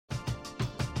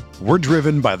We're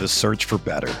driven by the search for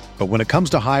better. But when it comes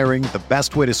to hiring, the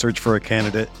best way to search for a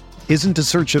candidate isn't to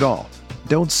search at all.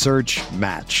 Don't search,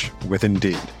 match with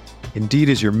Indeed. Indeed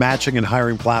is your matching and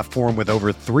hiring platform with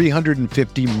over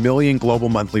 350 million global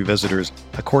monthly visitors,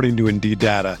 according to Indeed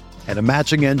data, and a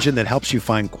matching engine that helps you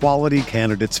find quality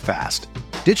candidates fast.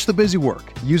 Ditch the busy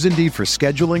work. Use Indeed for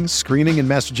scheduling, screening, and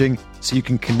messaging so you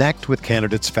can connect with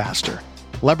candidates faster.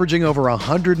 Leveraging over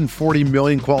 140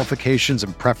 million qualifications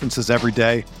and preferences every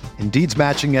day, Indeed's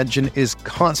matching engine is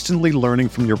constantly learning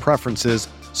from your preferences,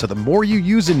 so the more you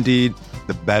use Indeed,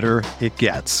 the better it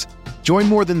gets. Join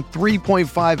more than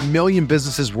 3.5 million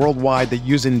businesses worldwide that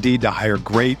use Indeed to hire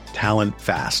great talent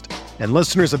fast. And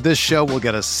listeners of this show will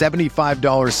get a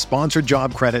 $75 sponsored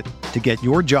job credit to get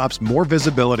your jobs more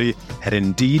visibility at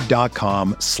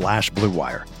Indeed.com/Blue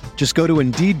Wire. Just go to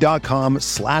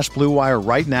Indeed.com/Blue Wire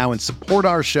right now and support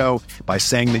our show by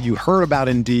saying that you heard about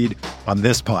Indeed on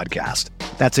this podcast.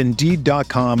 That's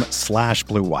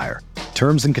Indeed.com/Blue Wire.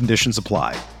 Terms and conditions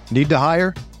apply. Need to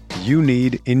hire? You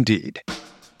need Indeed.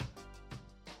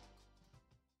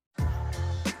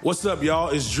 What's up, y'all?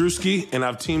 It's Drewski, and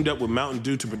I've teamed up with Mountain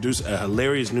Dew to produce a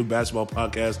hilarious new basketball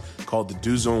podcast called The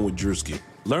Dew Zone with Drewski.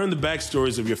 Learn the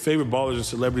backstories of your favorite ballers and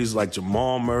celebrities like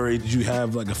Jamal Murray. Did you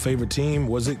have like a favorite team?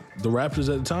 Was it the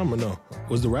Raptors at the time or no?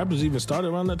 Was the Raptors even started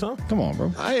around that time? Come on,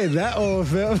 bro. I ain't that old,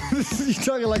 fam. You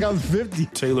talking like I'm 50.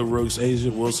 Taylor Rooks, Asia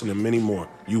Wilson, and many more.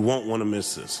 You won't want to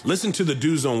miss this. Listen to The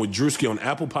Dew Zone with Drewski on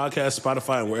Apple Podcasts,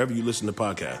 Spotify, and wherever you listen to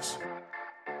podcasts.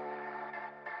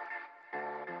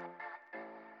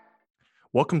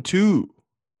 Welcome to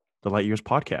the Light Years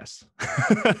podcast.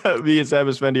 Me and Sam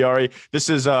Esfandiari. This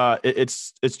is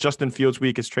it's Justin Fields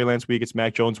week, it's Trey Lance week, it's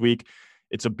Mac Jones week.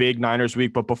 It's a big Niners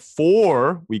week. But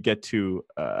before we get to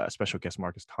special guest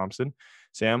Marcus Thompson,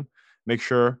 Sam, make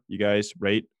sure you guys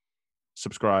rate,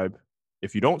 subscribe.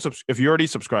 If you already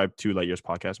subscribed to Light Years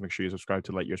podcast, make sure you subscribe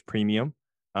to Light Years Premium.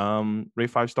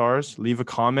 Rate 5 stars, leave a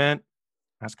comment,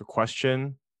 ask a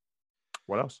question.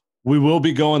 What else? We will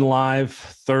be going live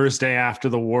Thursday after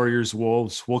the Warriors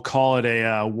Wolves. We'll call it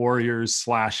a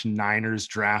Warriors/Niners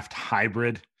draft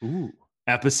hybrid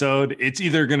episode. It's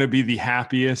either going to be the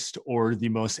happiest or the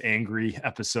most angry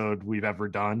episode we've ever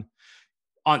done.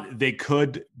 They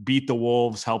could beat the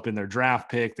Wolves, help in their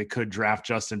draft pick. They could draft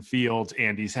Justin Fields,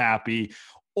 Andy's happy,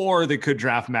 or they could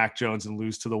draft Mac Jones and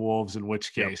lose to the Wolves, in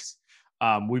which case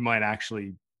we might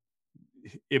actually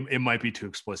it might be too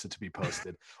explicit to be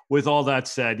posted. With all that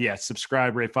said,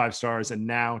 subscribe, rate 5 stars, and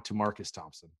now to Marcus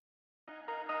Thompson.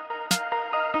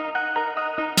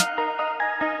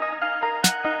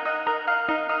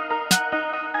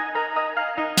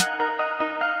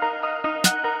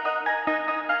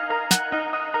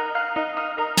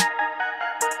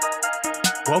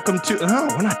 Welcome to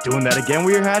we're not doing that again.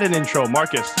 We had an intro.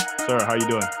 Marcus, sir, how you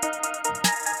doing?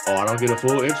 Oh, I don't get a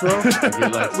full intro? I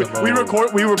get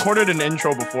like we recorded an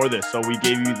intro before this, so we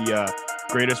gave you the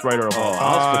greatest writer of all time. I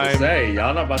was going to say,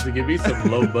 y'all not about to give me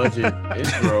some low budget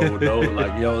intro, though.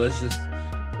 Like, yo, let's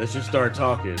just start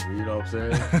talking. You know what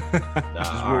I'm saying?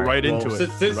 We're right into it.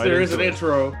 Since there is an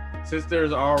intro, since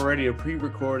there's already a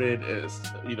pre-recorded,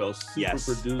 super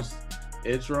produced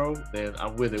intro, then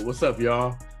I'm with it. What's up,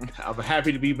 y'all? I'm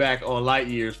happy to be back on Light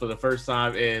Years for the first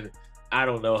time in I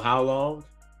don't know how long.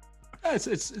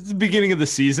 It's the beginning of the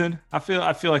season. I feel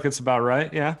like it's about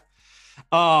right. Yeah.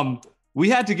 We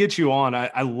had to get you on.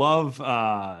 I love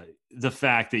the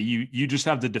fact that you just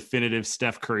have the definitive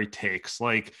Steph Curry takes.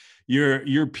 Like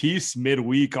your piece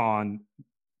midweek on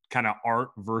kind of art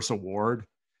versus award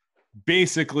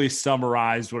basically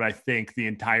summarized what I think the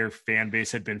entire fan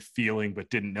base had been feeling but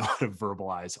didn't know how to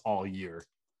verbalize all year.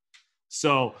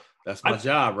 So that's my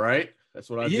job, right? That's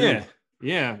what I do.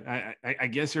 Yeah, I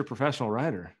guess you're a professional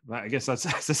writer. I guess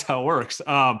that's how it works.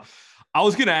 I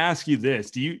was going to ask you this: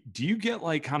 Do you get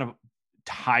like kind of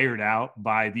tired out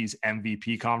by these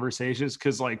MVP conversations?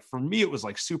 Because like for me, it was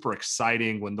like super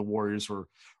exciting when the Warriors were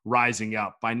rising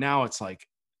up. By now, it's like,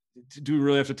 do we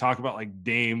really have to talk about like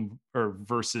Dame or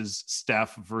versus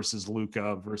Steph versus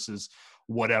Luka versus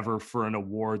whatever for an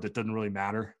award that doesn't really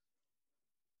matter?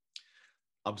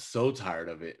 I'm so tired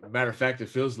of it. Matter of fact, it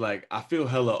feels like I feel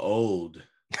hella old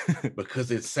because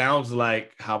it sounds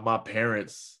like how my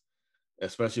parents,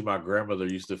 especially my grandmother,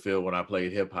 used to feel when I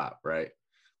played hip hop, right?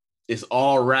 It's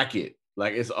all racket.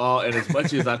 Like it's all, and as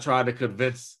much as I try to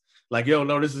convince, like, yo,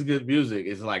 no, this is good music,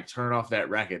 it's like, turn off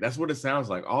that racket. That's what it sounds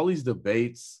like. All these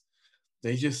debates,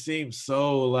 they just seem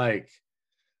so like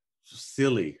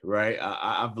silly, right?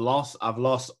 I've lost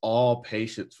all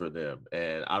patience for them,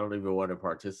 and I don't even want to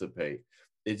participate.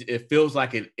 It feels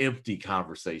like an empty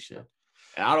conversation.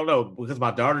 I don't know, because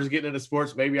my daughter's getting into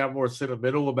sports, maybe I'm more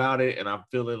sentimental about it, and I'm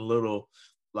feeling a little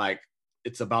like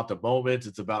it's about the moment,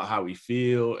 it's about how we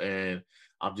feel, and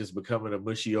I'm just becoming a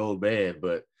mushy old man.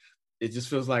 But it just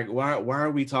feels like, why are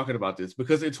we talking about this?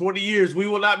 Because in 20 years, we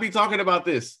will not be talking about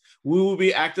this. We will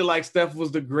be acting like Steph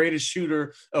was the greatest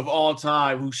shooter of all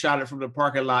time who shot it from the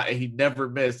parking lot and he never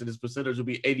missed, and his percentage will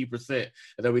be 80%.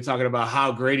 And then we're talking about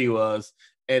how great he was.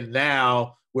 And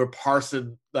now we're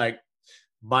parsing like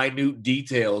minute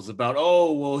details about,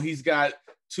 oh, well, he's got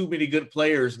too many good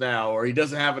players now, or he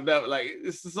doesn't have enough. Like,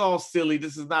 this is all silly.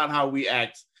 This is not how we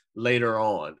act later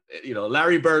on. You know,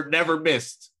 Larry Bird never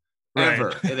missed.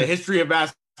 Ever in the history of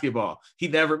basketball, he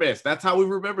never missed. That's how we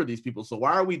remember these people. So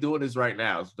why are we doing this right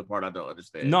now? Is the part I don't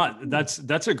understand.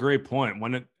 That's a great point.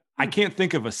 I can't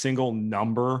think of a single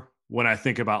number when I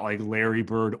think about like Larry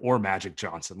Bird or Magic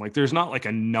Johnson. Like, there's not like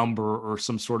a number or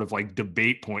some sort of like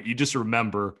debate point. You just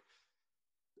remember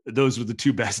those were the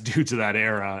two best dudes of that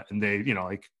era, and they, you know,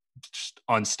 like just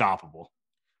unstoppable.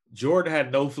 Jordan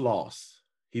had no flaws.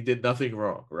 He did nothing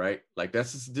wrong, right? Like,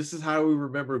 this is how we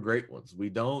remember great ones. We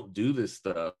don't do this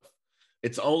stuff.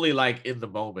 It's only like in the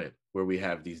moment where we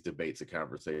have these debates and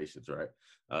conversations, right?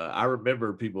 I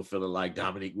remember people feeling like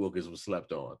Dominique Wilkins was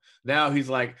slept on. Now he's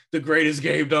like the greatest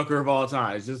game dunker of all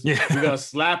time. It's just we're gonna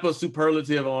slap a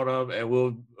superlative on him and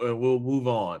we'll move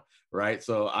on, right?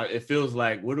 So it feels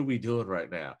like, what are we doing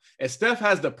right now? And Steph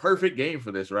has the perfect game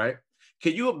for this, right?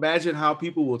 Can you imagine how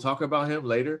people will talk about him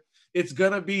later? It's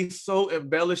going to be so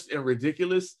embellished and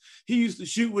ridiculous. He used to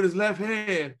shoot with his left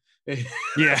hand.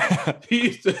 Yeah.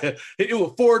 It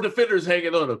was 4 defenders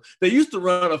hanging on him. They used to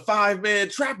run a 5-man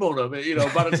trap on him. And, you know,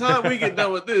 by the time we get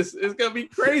done with this, it's going to be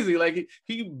crazy. Like,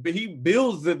 he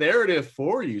builds the narrative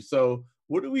for you. So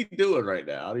what are we doing right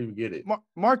now? I don't even get it.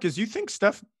 Marcus, you think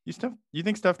Steph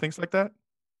thinks like that?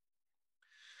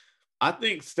 I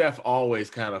think Steph always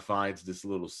kind of finds this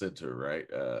little center, right?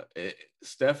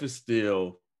 Steph is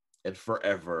still and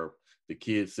forever the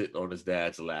kid sitting on his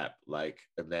dad's lap, like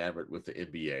enamored with the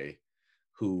NBA,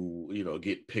 who, you know,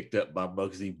 get picked up by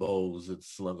Muggsy Bogues and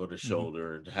slung on his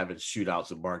shoulder and having shootouts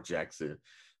with Mark Jackson.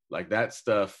 Like, that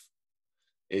stuff,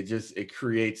 it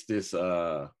creates this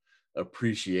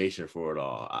appreciation for it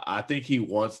all. I think he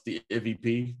wants the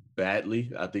MVP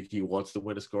badly. I think he wants to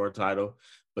win a scoring title,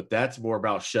 but that's more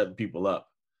about shutting people up.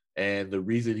 And the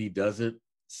reason he doesn't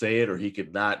say it, or he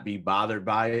could not be bothered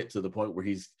by it to the point where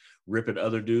he's ripping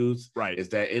other dudes, right, is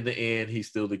that in the end, he's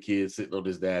still the kid sitting on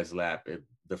his dad's lap, and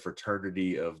the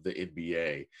fraternity of the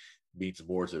NBA means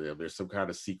more to them. There's some kind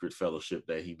of secret fellowship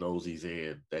that he knows he's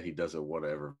in that he doesn't want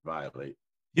to ever violate.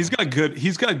 He's got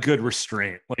good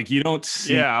restraint. Like, you don't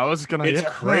see. Yeah, I was gonna. It's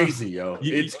crazy, yo.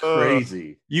 It's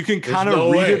crazy. You can kind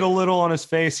of read it a little on his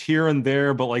face here and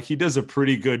there, but like, he does a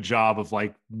pretty good job of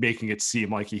like making it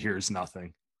seem like he hears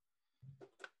nothing.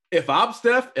 If I'm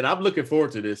Steph, and I'm looking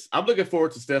forward to this, I'm looking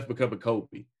forward to Steph becoming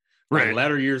Kobe. Right. Like,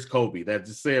 latter years Kobe, that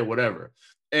just saying whatever.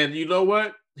 And you know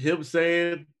what? Him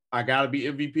saying, I got to be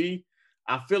MVP,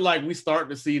 I feel like we starting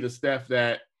to see the Steph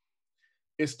that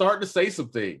is starting to say some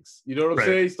things. You know what I'm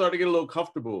saying? He's starting to get a little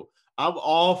comfortable. I'm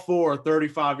all for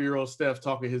 35-year-old Steph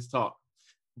talking his talk,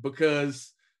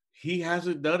 because he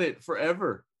hasn't done it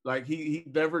forever. Like, he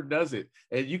never does it.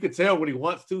 And you can tell when he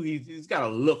wants to, he's got a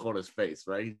look on his face,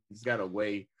 right? He's got a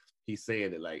way he's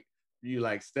saying it. Like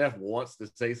Steph wants to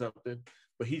say something,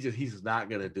 but he's not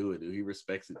gonna do it, dude. He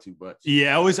respects it too much.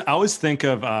 Yeah, I always think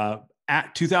of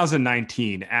at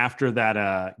 2019, after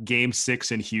that game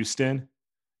 6 in Houston,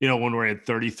 you know, when we had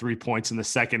 33 points in the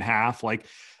second half. Like,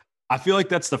 I feel like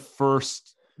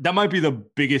that might be the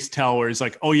biggest tell where he's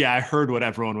like, oh yeah, I heard what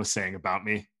everyone was saying about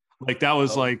me. Like, that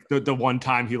was like the one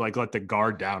time he like let the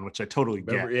guard down, which I totally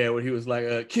get. Yeah, when he was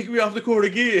like, kick me off the court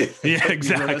again. Yeah,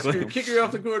 exactly. Kick me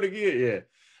off the court again. Yeah.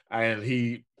 And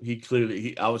he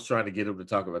clearly, I was trying to get him to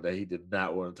talk about that. He did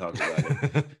not want to talk about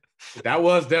it. That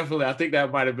was definitely, I think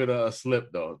that might have been a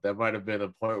slip, though. That might have been a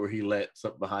point where he let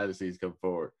something behind the scenes come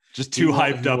forward. Just too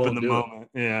hyped up in the moment.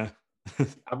 Yeah.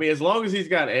 I mean, as long as he's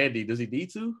got Andy, does he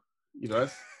need to? You know,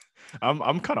 that's.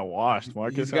 I'm kind of washed,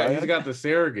 Marcus. He's got the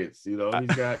surrogates, you know.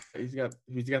 He's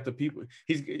got the people.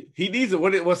 He needs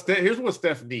it. Here's what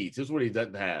Steph needs. Here's what he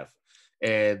doesn't have,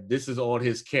 and this is on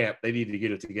his camp. They need to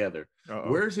get it together.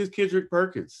 Where's his Kendrick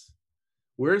Perkins?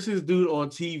 Where's his dude on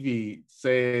TV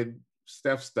saying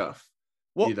Steph stuff?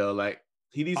 Well, you know, like,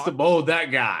 he needs to mold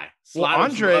that guy. Well,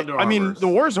 Andre, I mean, the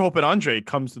Warriors are hoping Andre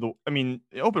comes to the. I mean,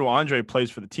 hoping Andre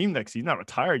plays for the team next. He's not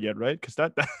retired yet, right? Because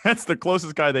that's the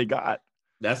closest guy they got.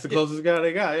 That's the closest guy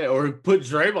they got, yeah. Or put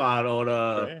Draymond on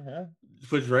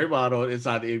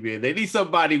inside the NBA. They need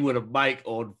somebody with a mic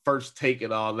on First Take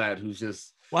and all that, who's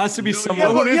just Well, has to be You know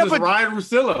someone. who it is? Ryan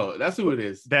Russillo. That's who it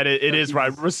is. It is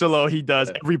right. Russillo, he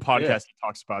does every podcast he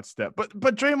talks about Steph.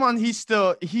 But Draymond, he's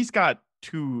got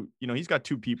two, he's got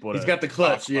two people. He's got the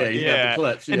clutch. Yeah, he's got the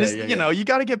clutch. Yeah, and you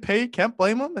got to get paid. Can't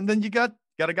blame him. And then you got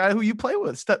a guy who you play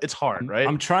with. Steph, it's hard, right?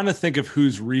 I'm trying to think of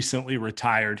who's recently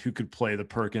retired who could play the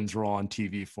Perkins role on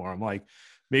TV for him. Like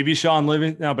maybe Sean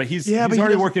Living. No, but he's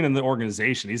already working in the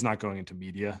organization. He's not going into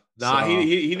media. Nah, so.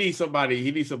 he needs somebody. He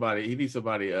needs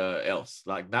somebody else.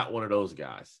 Like not one of those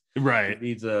guys. Right. He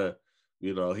needs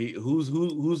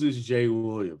who's this Jay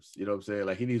Williams? You know what I'm saying?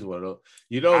 Like he needs one of those.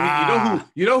 You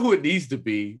know who it needs to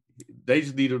be. They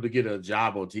just need him to get a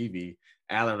job on TV.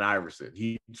 Allen Iverson.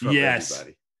 He trumped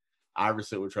everybody.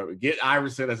 Iverson would try to get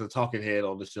Iverson as a talking head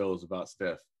on the shows about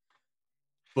Steph.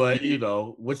 But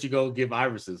what you gonna give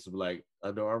Iverson? Some like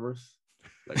Under Armours?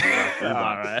 Like, all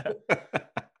right.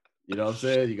 You know what I'm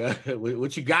saying? You got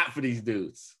what you got for these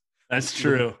dudes? That's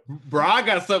true. Bro, I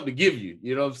got something to give you.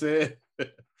 You know what I'm saying?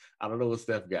 I don't know what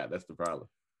Steph got. That's the problem.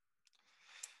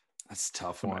 That's a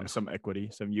tough one. Some equity,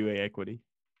 some UA equity.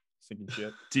 Sinking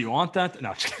ship. Do you want that?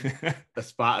 No. a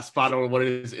spot on one of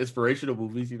his inspirational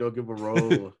movies. Give him a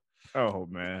role. Oh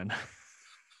man.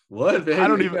 What, man? I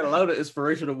don't even got a lot of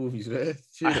inspirational movies, man.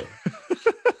 Chill.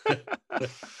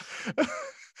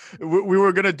 We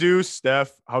were gonna do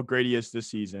Steph, how great he is this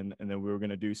season, and then we were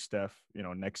gonna do Steph,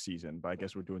 next season. But I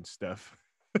guess we're doing Steph,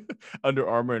 Under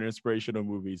Armour and inspirational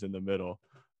movies in the middle.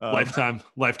 Lifetime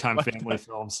family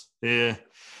films. Yeah.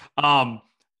 I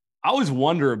always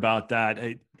wonder about that.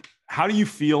 How do you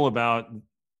feel about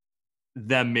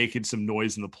them making some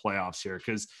noise in the playoffs here?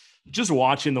 Because just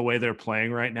watching the way they're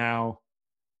playing right now,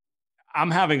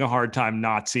 I'm having a hard time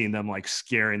not seeing them like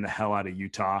scaring the hell out of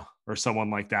Utah or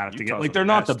someone like that. They're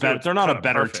not a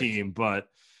better team, but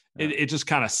it just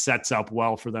kind of sets up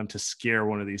well for them to scare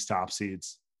one of these top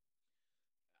seeds.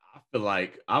 I feel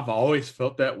like I've always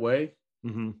felt that way.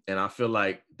 Mm-hmm. And I feel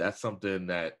like that's something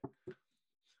that,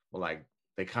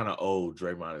 they kind of owe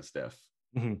Draymond and Steph.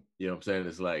 Mm-hmm. You know what I'm saying?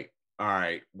 It's like, all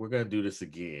right, we're going to do this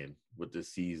again with this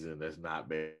season that's not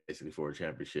basically for a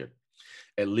championship.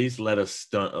 At least let us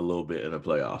stunt a little bit in the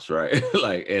playoffs, right?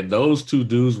 And those two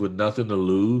dudes with nothing to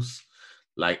lose,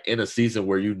 in a season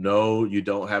where you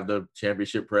don't have the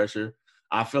championship pressure,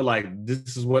 I feel like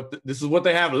this is what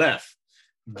they have left.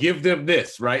 Give them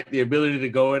this, right? The ability to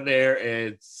go in there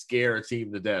and scare a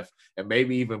team to death and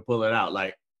maybe even pull it out.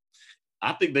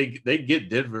 I think they get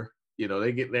Denver.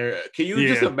 They get there. Can you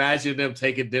just imagine them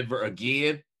taking Denver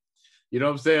again? You know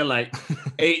what I'm saying?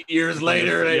 8 years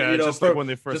later, when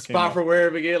they first came spot for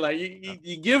wherever again.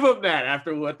 You give them that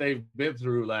after what they've been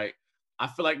through. I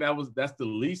feel like that's the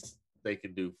least they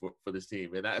can do for this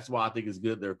team. And that's why I think it's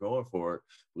good they're going for it,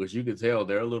 because you can tell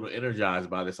they're a little energized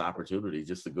by this opportunity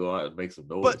just to go out and make some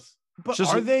noise. But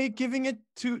are they giving it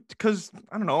to, because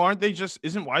I don't know,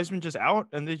 isn't Wiseman just out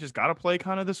and they just got to play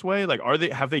kind of this way?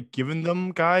 Have they given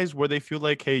them guys where they feel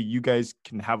like, hey, you guys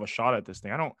can have a shot at this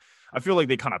thing? I feel like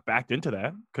they kind of backed into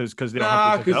that because they don't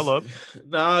have to develop.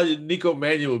 Nico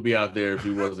Mannion would be out there if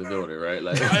he wasn't doing it, right?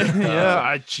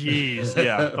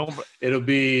 It'll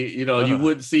be, you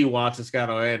wouldn't see Juan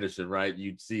Toscano Anderson, right?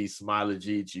 You'd see Smiley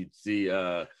Jeets. You'd see,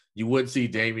 you wouldn't see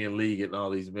Damian Lee getting all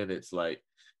these minutes.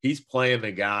 He's playing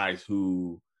the guys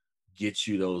who get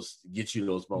you those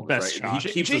moments. Best right?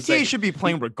 JTA should be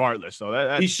playing regardless,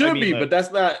 though. He should be, but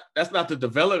that's not the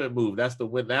development move. That's the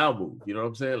win now move. You know what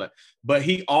I'm saying? But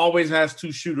he always has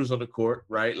two shooters on the court,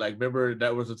 right? Remember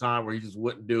that was a time where he just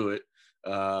wouldn't do it.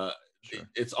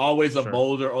 It's always a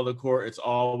Boulder on the court. It's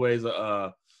always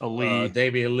a Lee,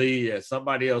 Damian Lee,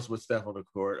 somebody else with Steph on the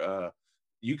court.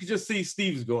 You can just see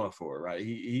Steve's going for it, right?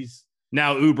 He's.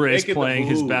 Now Oubre is playing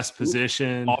his best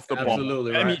position off the ball.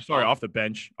 Absolutely, right. Off the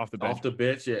bench. Off the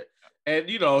bench, yeah. And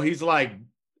he's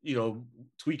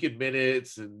tweaking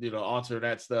minutes and altering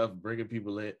that stuff, bringing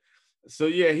people in. So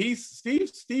yeah,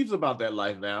 Steve's about that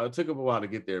life now. It took him a while to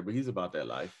get there, but he's about that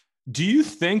life. Do you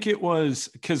think it was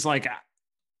because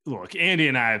look, Andy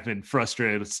and I have been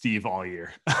frustrated with Steve all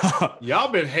year.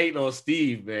 Y'all been hating on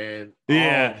Steve, man.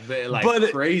 Yeah, oh,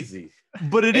 man, crazy.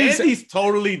 But he's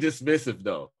totally dismissive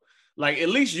though. At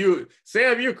least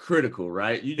Sam, you're critical,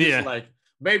 right? You just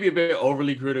maybe a bit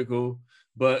overly critical,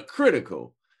 but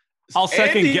critical. I'll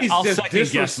second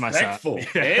guess myself.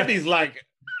 Yeah. Andy's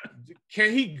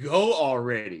can he go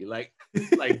already?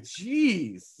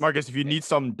 Geez. Marcus, if you need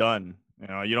something done,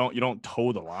 you don't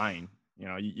toe the line.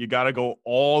 You got to go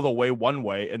all the way one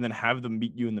way and then have them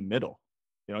meet you in the middle.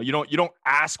 You don't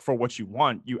ask for what you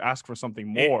want. You ask for something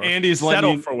more. Andy's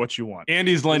settle for what you want.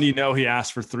 Andy's letting you know he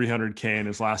asked for $300K in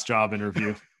his last job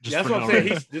interview. That's what I'm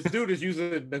saying. This dude is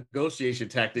using negotiation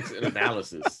tactics and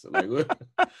analysis. Like, what?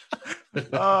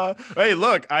 Hey,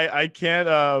 look, I can't.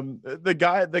 The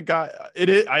guy. It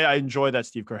is. I enjoy that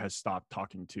Steve Kerr has stopped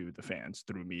talking to the fans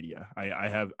through media.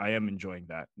 I am enjoying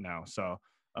that now. So,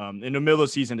 in the middle of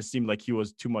the season, it seemed like he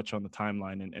was too much on the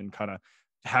timeline and kind of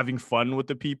having fun with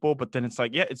the people. But then it's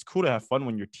like, yeah, it's cool to have fun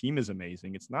when your team is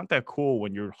amazing. It's not that cool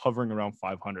when you're hovering around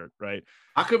 500, right?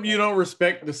 How come you don't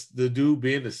respect the dude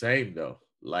being the same though?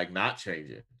 Like not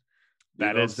changing.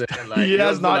 That is, like, he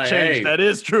has not changed. Hey, that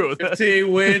is true.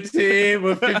 15-win team,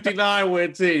 a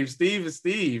 59-win team. Steve is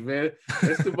Steve, man.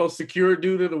 That's the most secure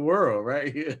dude in the world,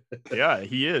 right? Yeah,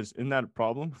 he is. Isn't that a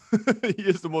problem? He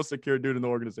is the most secure dude in the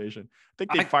organization. I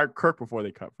think they fired Kirk before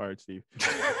they fired Steve.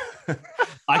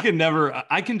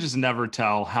 I can just never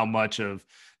tell how much of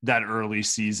that early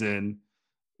season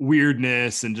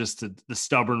weirdness and just the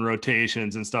stubborn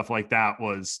rotations and stuff like that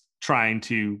was trying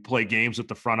to play games with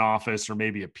the front office or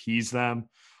maybe appease them,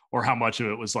 or how much of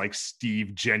it was like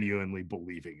Steve genuinely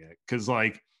believing it. Cause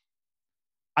like,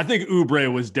 I think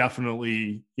Oubre was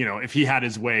definitely, if he had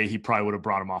his way, he probably would have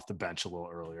brought him off the bench a little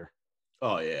earlier.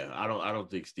 Oh yeah. I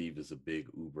don't think Steve is a big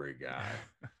Oubre guy,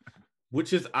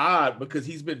 which is odd because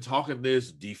he's been talking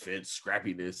this defense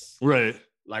scrappiness, right?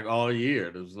 Like all year.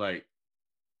 And it was like,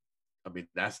 I mean,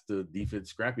 that's the defense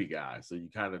scrappy guy. So you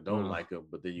kind of don't like him,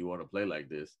 but then you want to play like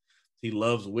this. He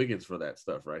loves Wiggins for that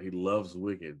stuff, right? He loves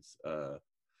Wiggins.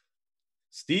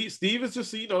 Steve is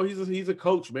just, he's a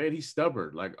coach, man. He's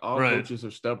stubborn. Like all coaches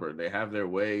are stubborn. They have their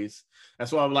ways.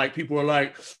 That's why I'm like, people are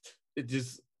like,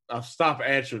 I've stopped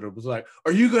answering them. It's like,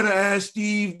 are you going to ask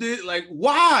Steve this? Like,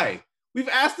 why? We've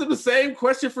asked him the same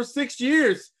question for 6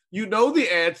 years. You know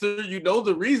the answer. You know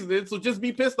the reasoning. So just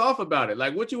be pissed off about it.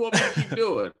 Like, what you want me to keep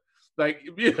doing? Like,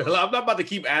 I'm not about to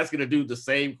keep asking to do the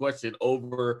same question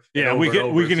over. Yeah, we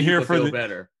can hear for the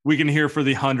better. We can hear for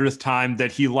the 100th time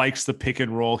that he likes the pick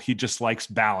and roll. He just likes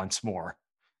balance more.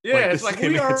 Yeah, it's like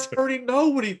we already know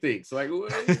what he thinks. Like,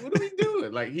 what are we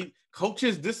doing? Like,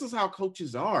 coaches. This is how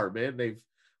coaches are, man.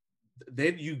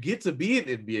 Then you get to be an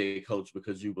NBA coach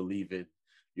because you believe in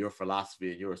your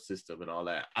philosophy and your system and all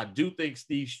that. I do think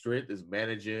Steve's strength is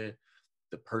managing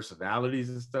the personalities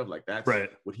and stuff. Like that's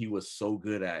what he was so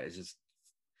good at, is just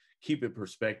keeping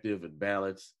perspective and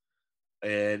balance.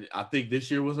 And I think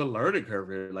this year was a learning curve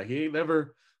here. Like he ain't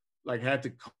never like had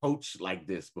to coach like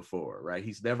this before, right?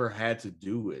 He's never had to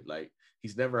do it. Like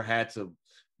he's never had to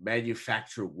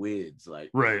manufacture wins.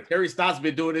 Like Terry Stotts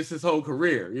been doing this his whole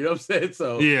career. You know what I'm saying?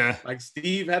 So yeah, like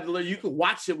Steve had to learn. You could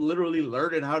watch him literally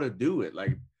learning how to do it.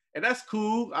 Like, and that's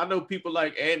cool. I know people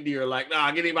like Andy are like, nah,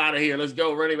 get him out of here. Let's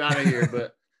go, run him out of here.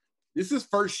 But this is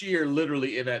first year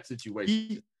literally in that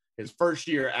situation. His first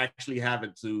year actually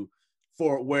having to,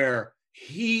 for where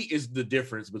he is the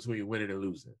difference between winning and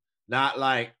losing. Not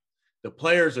like the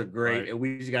players are great and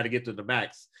we just got to get to the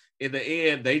max. In the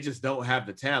end, they just don't have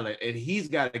the talent, and he's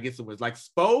got to get some wins. Like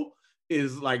Spo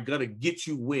is like gonna get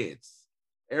you wins.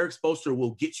 Eric Spoelstra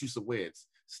will get you some wins.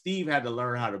 Steve had to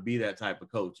learn how to be that type of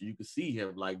coach. You could see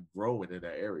him like growing in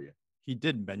that area. He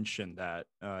did mention that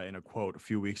in a quote a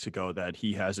few weeks ago that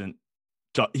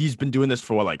he's been doing this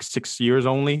for like 6 years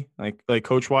only, like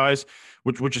coach wise,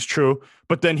 which is true.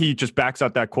 But then he just backs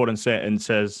out that quote and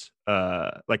says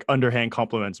like underhand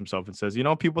compliments himself and says,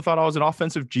 people thought I was an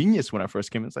offensive genius when I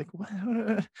first came in. It's like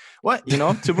what?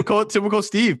 Typical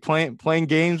Steve playing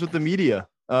games with the media.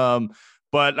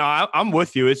 But I'm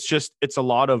with you. It's a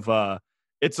lot of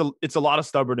it's a lot of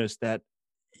stubbornness that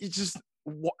it's just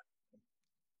what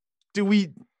do we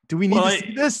need to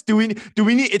see this? Do we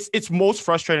need it's most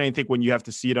frustrating, I think, when you have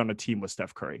to see it on a team with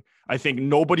Steph Curry. I think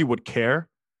nobody would care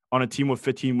on a team with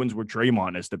 15 wins where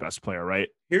Draymond is the best player, right?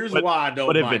 Why I don't mind that.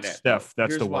 But if it's Steph,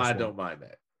 that's the worst. Why I don't mind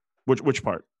that. Which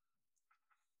part?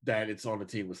 That it's on the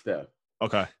team with Steph.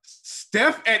 Okay.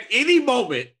 Steph at any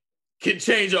moment can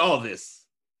change all this.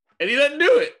 And he doesn't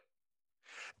do it.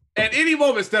 At any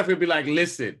moment, Steph can be like,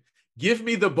 listen, give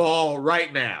me the ball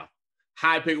right now.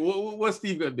 High pick. What's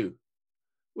Steve going to do?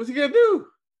 What's he gonna do?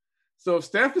 So if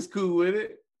Steph is cool with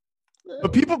it,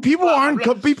 but people aren't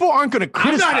going to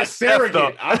criticize. I'm not his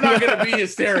surrogate. I'm not gonna be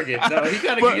his surrogate. No, he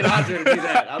gotta get Andre to do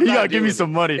that. He gotta give me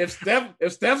some money. If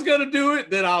Steph's gonna do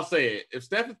it, then I'll say it. If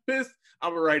Steph is pissed,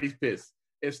 I'm gonna write he's pissed.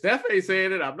 If Steph ain't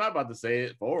saying it, I'm not about to say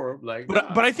it for him. Like,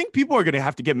 but I think people are going to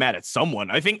have to get mad at someone.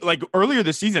 I think like earlier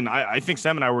this season, I think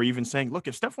Sam and I were even saying, look,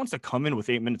 if Steph wants to come in with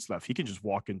 8 minutes left, he can just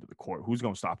walk into the court. Who's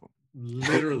going to stop him?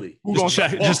 Literally.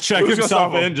 Just check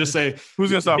himself in. Just say, who's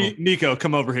going to stop him? Nico,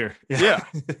 come over here. Yeah.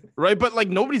 Right. But like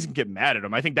nobody's going to get mad at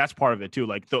him. I think that's part of it too.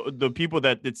 Like the people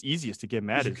that it's easiest to get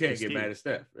mad at. You can't get mad at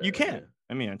Steph. You can't.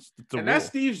 I mean, it's a and rule. that's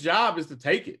Steve's job, is to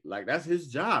take it. Like, that's his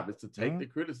job, is to take the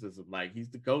criticism. Like, he's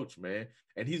the coach, man,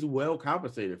 and he's well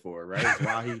compensated for it, right? That's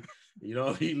why he, he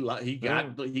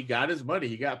got his money,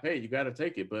 he got paid. You got to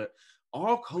take it. But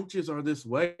all coaches are this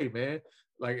way, man.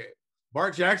 Like,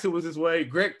 Mark Jackson was this way,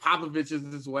 Greg Popovich is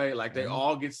this way. Like, they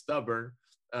all get stubborn,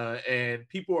 and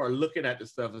people are looking at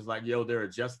this stuff as like, yo, they're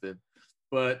adjusting,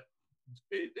 but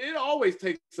it always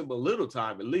takes them a little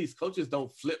time. At least coaches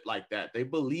don't flip like that. They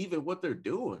believe in what they're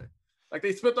doing. Like,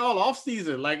 they spent all off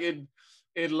season, like in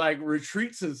like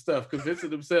retreats and stuff, convincing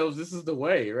themselves this is the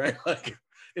way, right? Like,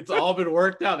 it's all been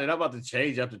worked out. They're not about to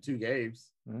change after 2 games.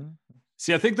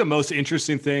 See, I think the most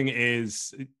interesting thing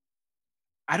is,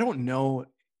 I don't know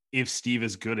if Steve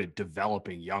is good at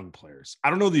developing young players. I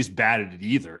don't know that he's bad at it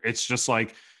either. It's just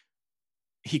like,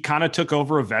 he kind of took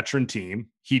over a veteran team.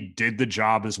 He did the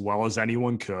job as well as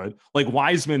anyone could. Like,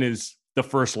 Wiseman is the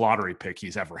first lottery pick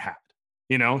he's ever had,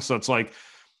 So it's like,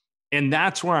 and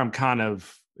that's where I'm kind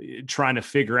of trying to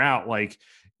figure out, like,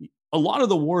 a lot of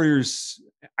the Warriors,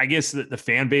 I guess the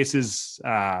fan base's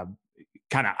kind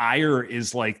of ire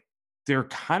is like, they're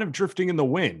kind of drifting in the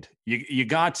wind. You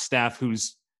got Steph,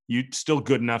 who's still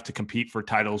good enough to compete for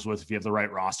titles with if you have the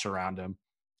right roster around him.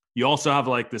 You also have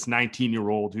like this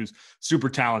 19-year-old who's super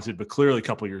talented, but clearly a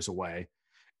couple years away.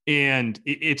 And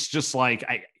it's just like,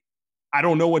 I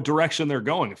don't know what direction they're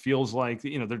going. It feels like,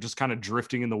 they're just kind of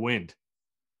drifting in the wind.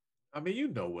 I mean, you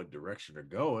know what direction they're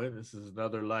going. This is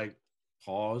another like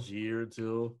pause year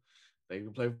until they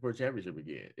can play for a championship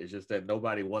again. It's just that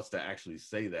nobody wants to actually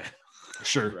say that.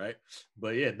 Sure. Right.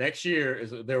 But yeah, next year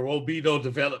there will be no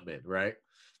development, right?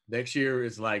 Next year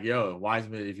is like, yo,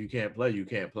 Wiseman, if you can't play, you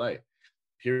can't play.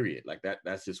 Period. Like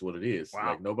that's just what it is.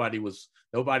 Wow. Like nobody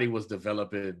was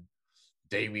developing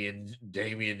Damian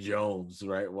Jones,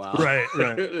 right? Wow. Right.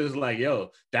 It was like,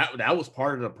 yo, that was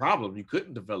part of the problem. You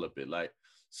couldn't develop it. Like,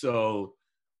 so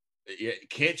yeah,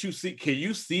 can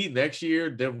you see next year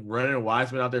them running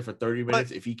Wiseman out there for 30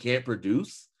 minutes if he can't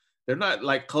produce? They're not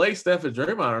like Clay, Steph, and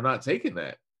Draymond are not taking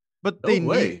that. But they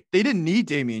didn't need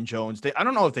Damian Jones. I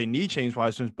don't know if they need James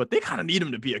Wiseman, but they kind of need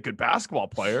him to be a good basketball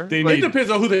player. It depends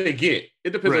on who they get.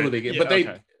 It depends on who they get. Yeah, but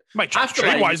they might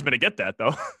trade Wiseman to get that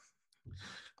though.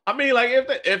 I mean, like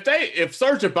if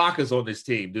Serge Ibaka's on this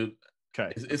team, dude,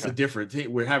 it's a different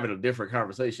team. We're having a different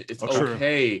conversation. It's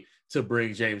okay to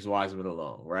bring James Wiseman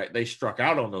along, right? They struck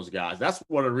out on those guys. That's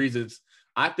one of the reasons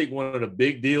I think one of the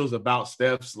big deals about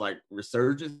Steph's like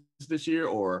resurgence this year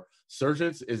or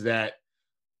surgence is that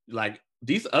like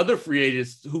these other free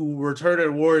agents who were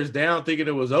turning Warriors down thinking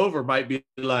it was over might be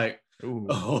like,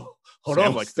 oh, hold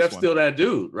on, like Steph's still that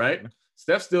dude, right?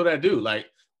 Steph's still that dude. Like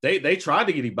they tried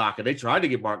to get Ibaka, they tried to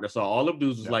get Marc Gasol. All them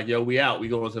dudes was like, yo, we out. We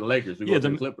going to the Lakers. We going to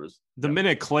the Clippers. The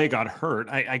minute Clay got hurt,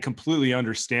 I completely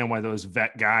understand why those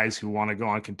vet guys who want to go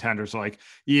on contenders are like,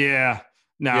 you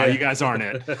guys aren't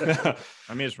it.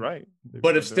 I mean, it's right.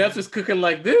 But if Steph is cooking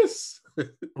like this,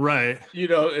 right,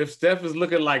 if Steph is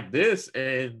looking like this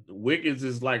and Wiggins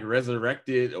is like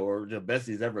resurrected or the best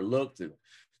he's ever looked, and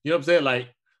you know what I'm saying, like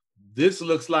this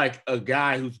looks like a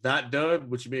guy who's not done,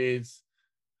 which means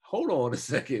hold on a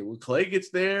second, when Clay gets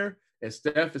there and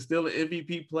Steph is still an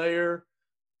MVP player,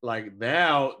 like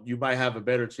now you might have a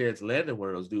better chance landing one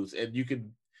of those dudes, and you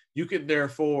can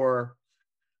therefore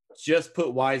just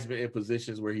put Wiseman in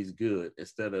positions where he's good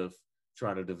instead of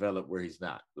trying to develop where he's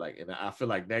not. Like, and I feel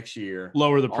like next year,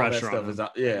 lower the pressure on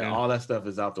him. All that stuff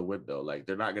is out the window. Like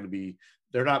they're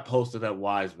not posting up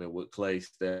Wiseman with Clay,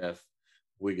 Steph,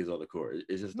 Wiggins on the court.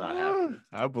 It's just not happening.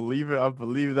 I believe it. I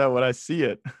believe that when I see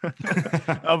it.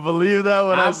 I believe that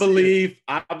when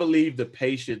I believe the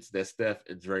patience that Steph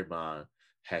and Draymond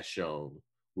has shown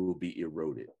will be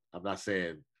eroded. I'm not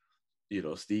saying,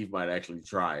 Steve might actually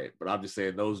try it, but I'm just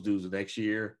saying those dudes next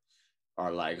year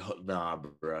are like, nah,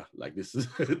 bro. Like this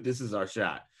is our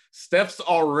shot. Steph's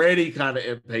already kind of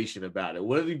impatient about it.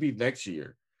 What will he be next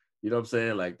year? You know what I'm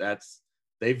saying? Like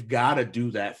they've got to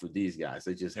do that for these guys.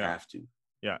 They just have to.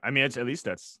 Yeah, I mean,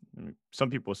 some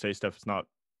people say Steph is not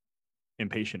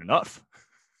impatient enough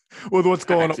with what's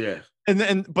going on.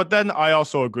 Yeah. But then I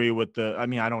also agree with I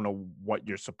don't know what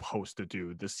you're supposed to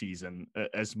do this season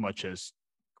as much as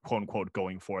quote unquote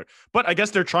going for it. But I guess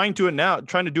they're trying to do it now.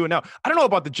 I don't know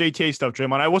about the JTA stuff,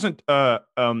 Draymond. I wasn't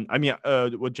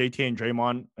with JTA and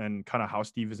Draymond and kind of how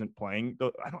Steve isn't playing.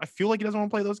 I feel like he doesn't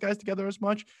want to play those guys together as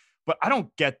much. But I don't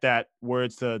get that where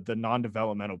it's the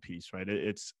non-developmental piece, right?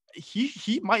 It's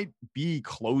he might be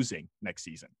closing next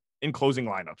season in closing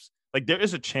lineups. Like there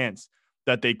is a chance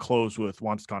that they close with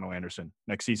Juan Toscano Anderson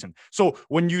next season. So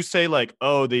when you say like,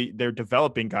 oh, they're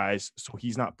developing guys, so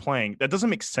he's not playing, that doesn't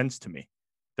make sense to me.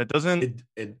 That doesn't.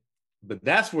 But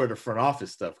that's where the front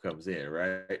office stuff comes in,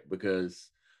 right? Because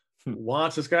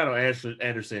Juan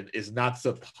Toscano-Anderson is not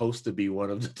supposed to be one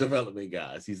of the development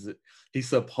guys. He's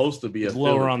supposed to be a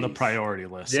lower on piece. the priority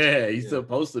list. Yeah, he's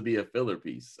supposed to be a filler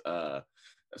piece.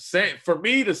 For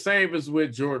me, the same as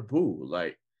with Jordan Poole.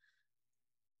 Like,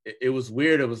 it was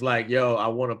weird. It was like, yo, I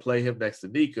want to play him next to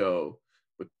Nico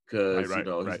because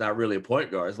he's not really a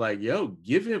point guard. It's like, yo,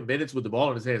 give him minutes with the ball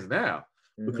in his hands now,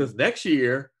 because next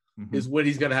year is when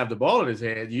he's going to have the ball in his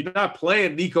hand. You're not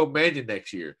playing Nico Mannion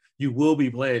next year. You will be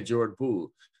playing Jordan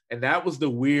Poole. And that was the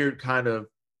weird kind of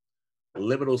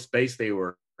liminal space they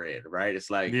were in, right? It's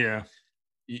like,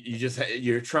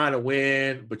 you're trying to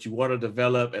win, but you want to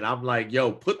develop. And I'm like,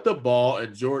 yo, put the ball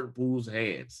in Jordan Poole's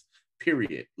hands,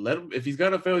 period. Let him, if he's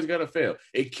going to fail, he's going to fail.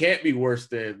 It can't be worse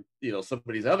than, some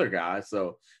of these other guys.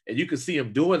 So, and you can see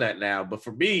him doing that now. But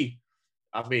for me,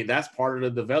 I mean, that's part of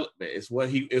the development. It's what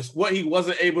he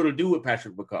wasn't able to do with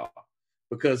Patrick McCaw,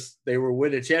 because they were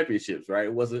winning championships, right?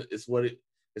 It's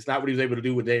not what he was able to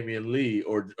do with Damian Lee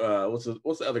or what's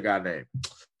the other guy name?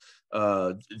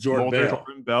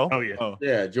 Jordan Bell. Oh yeah.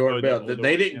 Yeah, Jordan Bell.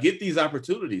 They didn't get these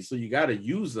opportunities, so you got to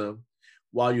use them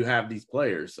while you have these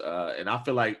players. And I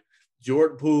feel like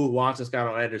Jordan Poole, Juan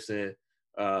Toscano-Anderson,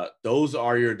 those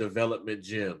are your development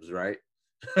gems, right?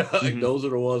 Like those are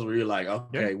the ones where you're like,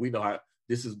 okay, we know how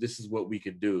this is what we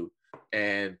can do.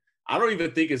 And I don't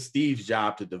even think it's Steve's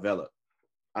job to develop.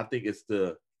 I think it's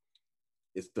the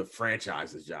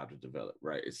franchise's job to develop,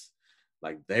 right? It's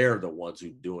like they're the ones who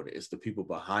are doing it. It's the people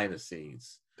behind the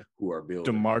scenes who are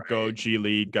building. DeMarco, right? G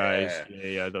League guys.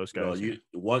 Yeah, those guys.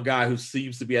 One guy who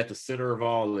seems to be at the center of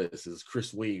all this is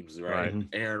Chris Weems, right?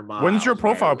 Aaron Miles. When's your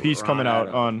profile piece Ryan coming out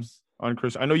Adams. on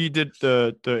Chris? I know you did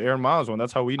the Aaron Miles one.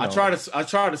 That's how we know. I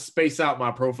try to space out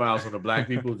my profiles on the black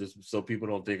people just so people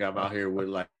don't think I'm out here with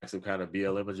like some kind of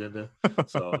BLM agenda.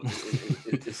 So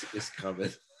it's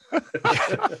coming. You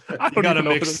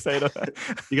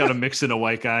gotta mix in a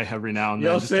white guy every now and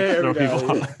then. Just to throw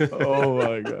people Oh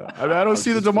my god! I mean, I don't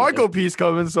see the DeMarco piece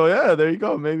coming. So yeah, there you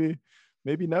go. Maybe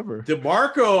never.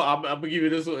 DeMarco, I'm gonna give you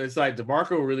this one. It's like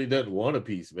DeMarco really doesn't want a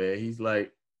piece, man. He's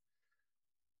like,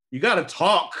 you gotta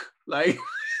talk. Like,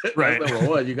 right. Number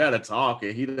one, you gotta talk,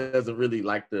 and he doesn't really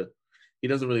like to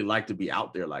be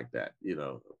out there like that,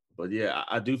 But yeah,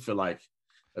 I do feel like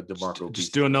a DeMarco.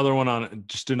 Just do another one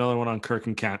on Kirk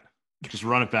and Kent. Just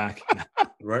run it back.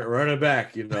 run it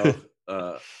back.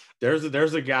 There's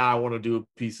a guy I want to do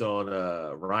a piece on.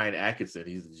 Ryan Atkinson.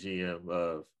 He's the GM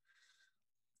of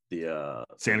the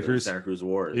Santa Cruz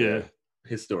Warriors. Yeah.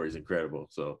 His story is incredible.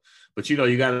 So, but you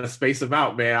got to space them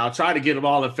out, man. I'll try to get them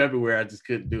all in February. I just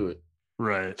couldn't do it.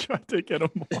 Right. Try to get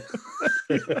them all.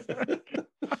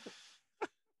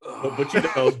 but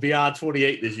it's beyond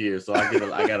 28 this year, so I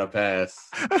got a pass.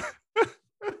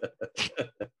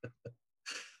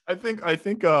 I think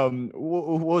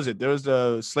what was it? There was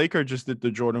Slaker just did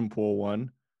the Jordan Poole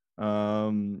one.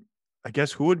 I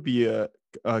guess who would be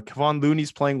Kevon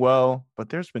Looney's playing well, but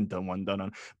there's been one done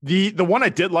on the one I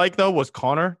did like though was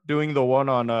Connor doing the one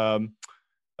on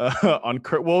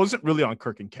Kirk. Well, it wasn't really on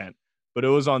Kirk and Kent, but it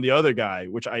was on the other guy,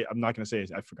 which I'm not going to say.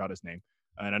 I forgot his name,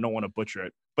 and I don't want to butcher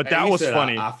it. But that was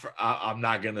funny. I'm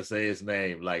not going to say his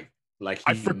name. Like he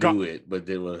I forgot. knew it, but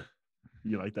then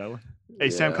you like that one? Hey,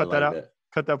 Sam, cut that out. That.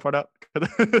 Cut that part out.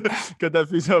 Cut that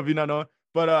piece out if you not know.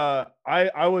 But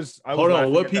I was. Hold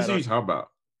on. What piece are you talking about?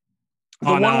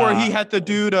 The one where he had the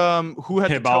dude who had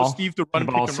to tell Steve to run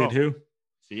pick and roll. Who?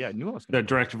 So yeah, I knew I was the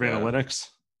director of analytics.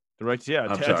 Yeah.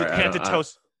 I'm sorry.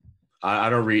 I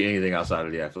don't read anything outside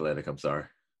of the Athletic. I'm sorry.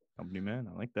 Company man,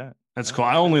 I like that. That's cool.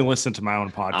 I only listen to my own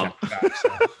podcast.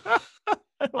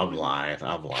 I'm lying.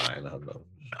 I don't know.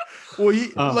 Well,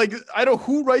 I don't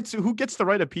who gets to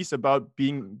write a piece about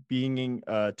being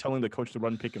telling the coach to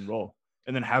run pick and roll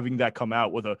and then having that come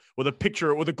out with a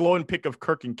picture with a glowing pic of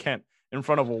Kirk and Kent in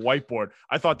front of a whiteboard.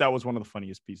 I thought that was one of the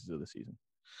funniest pieces of the season.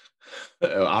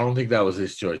 I don't think that was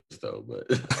his choice though, but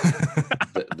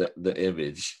the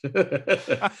image. I'm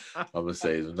gonna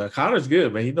say Connor's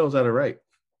good, man. He knows how to write.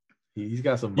 He's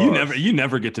got some bars. You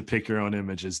never get to pick your own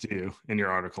images, do you, in your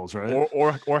articles, right?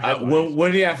 Or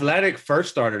when the Athletic first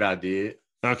started, I did.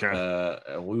 Okay.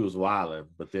 And we was wilding,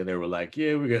 but then they were like,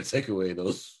 "Yeah, we're gonna take away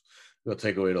those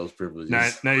privileges."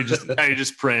 Now you're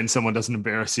just praying someone doesn't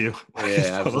embarrass you.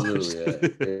 Yeah,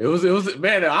 absolutely. Yeah. It was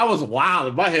man. I was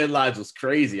wild. My headlines was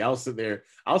crazy. I was sitting there.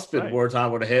 I was spending more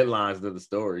time on the headlines than the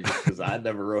story because I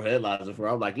never wrote headlines before.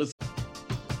 I'm like, listen.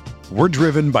 We're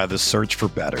driven by the search for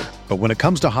better. But when it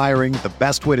comes to hiring, the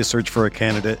best way to search for a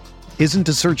candidate isn't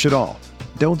to search at all.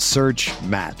 Don't search,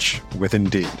 match with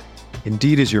Indeed.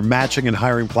 Indeed is your matching and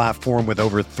hiring platform with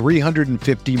over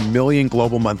 350 million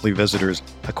global monthly visitors,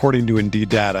 according to Indeed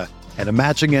data, and a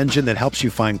matching engine that helps you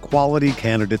find quality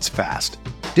candidates fast.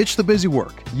 Ditch the busy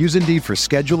work. Use Indeed for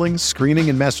scheduling, screening,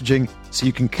 and messaging so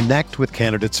you can connect with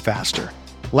candidates faster.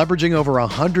 Leveraging over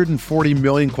 140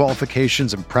 million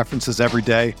qualifications and preferences every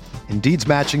day, Indeed's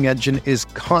matching engine is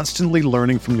constantly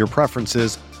learning from your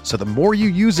preferences, so the more you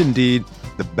use Indeed,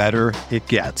 the better it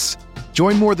gets.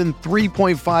 Join more than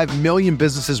 3.5 million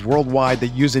businesses worldwide that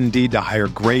use Indeed to hire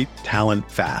great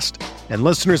talent fast. And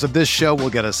listeners of this show will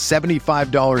get a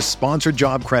 $75 sponsored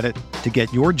job credit to get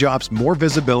your jobs more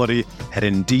visibility at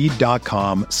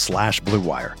Indeed.com/Blue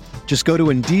Wire. Just go to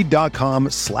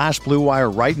Indeed.com/Blue Wire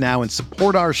right now and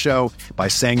support our show by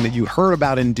saying that you heard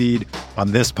about Indeed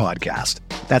on this podcast.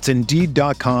 That's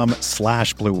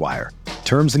Indeed.com/Blue Wire.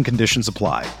 Terms and conditions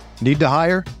apply. Need to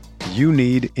hire? You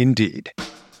need Indeed.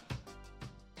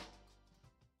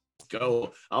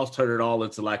 Go. I was turning it all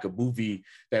into like a movie,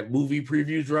 that movie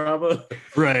preview drama.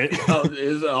 Right.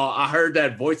 I heard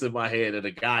that voice in my head and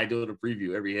a guy doing a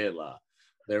preview every headline.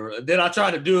 Then I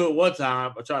tried to do it one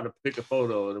time. I tried to pick a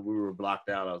photo and we were blocked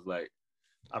out. I was like,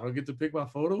 I don't get to pick my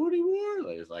photo anymore.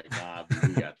 Like, it's like, nah,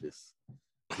 we got this.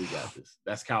 We got this.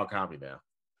 That's Kawakami now.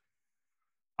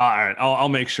 All right. I'll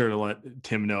make sure to let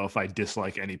Tim know if I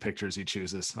dislike any pictures he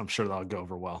chooses. I'm sure that'll go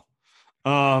over well.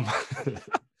 Don't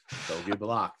get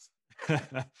blocked.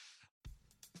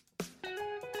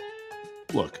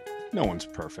 Look, no one's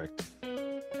perfect.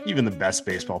 Even the best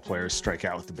baseball players strike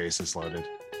out with the bases loaded.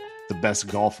 The best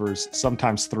golfers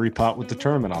sometimes three-putt with the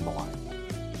tournament on the line.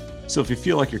 So if you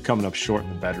feel like you're coming up short in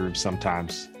the bedroom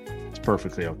sometimes, it's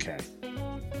perfectly okay.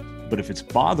 But if it's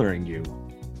bothering you,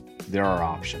 there are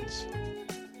options.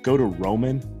 Go to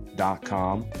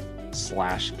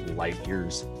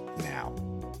roman.com/lightyears now.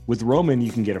 With Roman,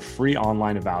 you can get a free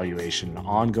online evaluation and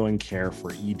ongoing care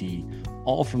for ED,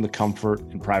 all from the comfort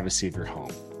and privacy of your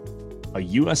home. A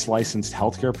U.S. licensed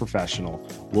healthcare professional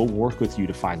will work with you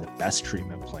to find the best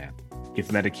treatment plan.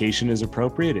 If medication is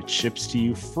appropriate, it ships to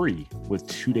you free with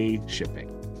 2-day shipping.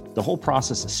 The whole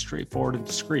process is straightforward and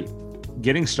discreet.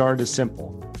 Getting started is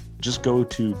simple. Just go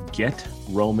to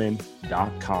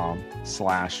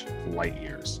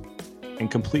getroman.com/lightyears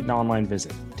and complete an online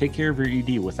visit. Take care of your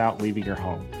ED without leaving your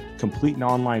home. Complete an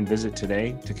online visit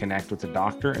today to connect with a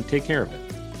doctor and take care of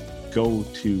it. Go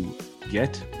to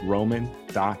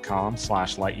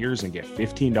getroman.com/lightyears and get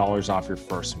 $15 off your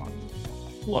first month.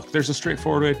 Look, there's a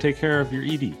straightforward way to take care of your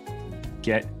ED.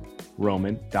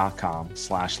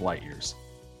 Getroman.com/lightyears.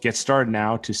 Get started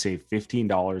now to save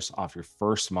 $15 off your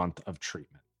first month of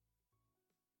treatment.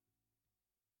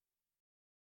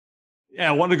 Yeah,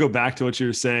 I want to go back to what you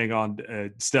were saying on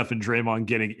Steph and Draymond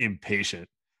getting impatient.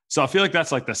 So I feel like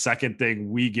that's like the second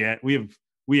thing we get. We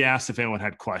asked if anyone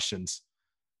had questions.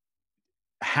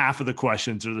 Half of the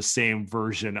questions are the same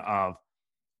version of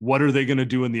what are they going to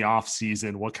do in the off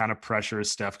season? What kind of pressure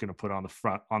is Steph going to put on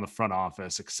the front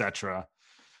office, et cetera?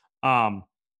 And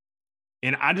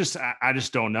I just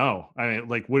don't know. I mean,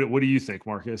 like, what do you think,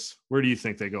 Marcus? Where do you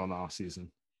think they go in the off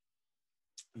season?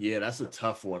 Yeah, that's a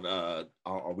tough one.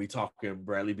 Are we talking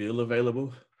Bradley Beal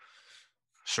available?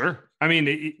 Sure. I mean,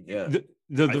 I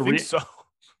think so.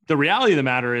 The reality of the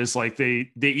matter is, like, they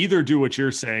either do what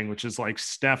you're saying, which is like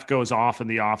Steph goes off in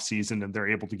the offseason and they're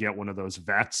able to get one of those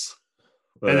vets.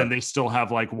 And then they still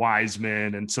have like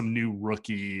Wiseman and some new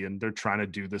rookie, and they're trying to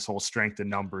do this whole strength and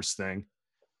numbers thing.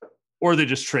 Or they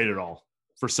just trade it all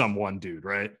for some one dude,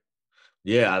 right?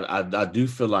 Yeah, I do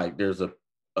feel like there's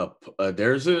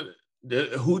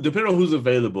depending on who's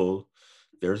available,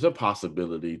 there's a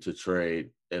possibility to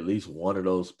trade at least one of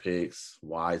those picks,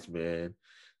 Wiseman,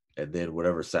 and then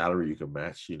whatever salary you can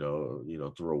match,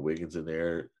 throw Wiggins in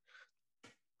there.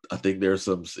 I think they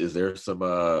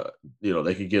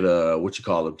can get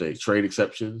trade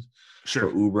exceptions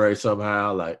for Oubre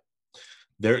somehow. Like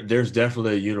there's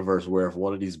definitely a universe where if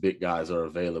one of these big guys are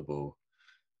available,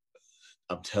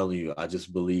 I'm telling you, I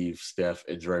just believe Steph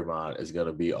and Draymond is going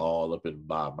to be all up in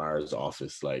Bob Myers'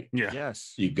 office. Like,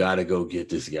 yes, you got to go get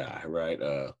this guy, right?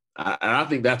 I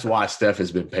think that's why Steph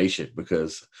has been patient,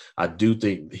 because I do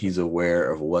think he's aware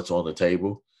of what's on the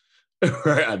table,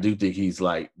 right? I do think he's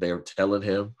like, they're telling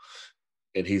him,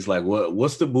 and he's like,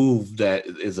 what's the move that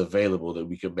is available that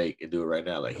we can make and do it right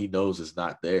now? Like, he knows it's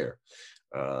not there.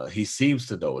 He seems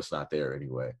to know it's not there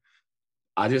anyway.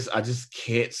 I just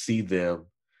can't see them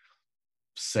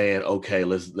saying, okay,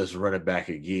 let's run it back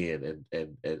again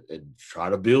and try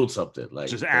to build something, like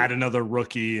just add another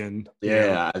rookie. And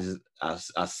I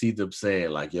see them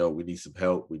saying like, yo, we need some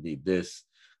help, we need this.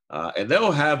 And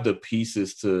they'll have the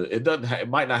pieces to. It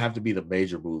might not have to be the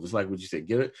major move. It's like what you said.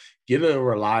 Get a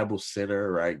reliable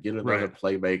center, right? Get another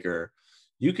playmaker.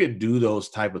 You can do those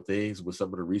type of things with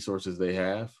some of the resources they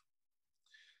have.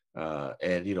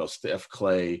 And Steph,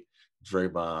 Clay,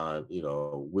 Draymond,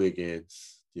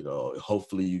 Wiggins.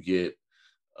 Hopefully you get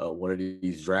one of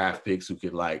these draft picks who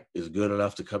can is good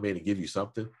enough to come in and give you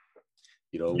something.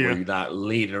 Where you're not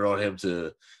leaning on him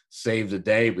to save the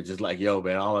day, but just yo,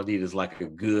 man, all I need is a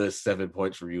good 7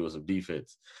 points from you as some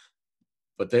defense.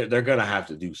 But they're gonna have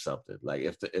to do something.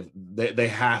 If they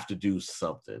have to do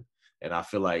something, and I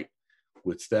feel like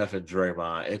with Steph and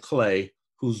Draymond and Clay,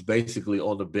 who's basically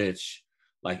on the bench,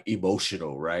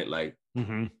 emotional, right?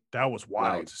 That was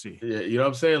wild to see. Yeah, you know what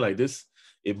I'm saying? This,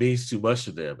 it means too much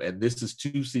to them, and this is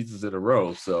 2 seasons in a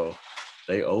row, so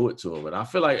they owe it to them. And I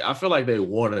feel like they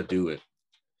want to do it.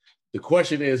 The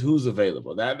question is who's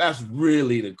available. That's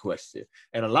really the question.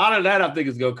 And a lot of that I think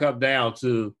is going to come down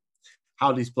to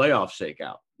how these playoffs shake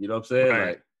out. You know what I'm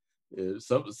saying? Right.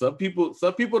 Some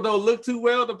people don't look too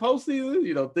well in the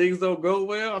postseason. Things don't go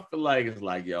well. I feel like it's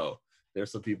yo,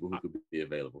 there's some people who could be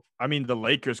available. I mean, the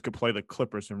Lakers could play the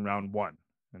Clippers in round 1.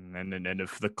 And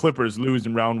if the Clippers lose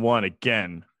in round 1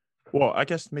 again, well, I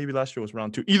guess maybe last year was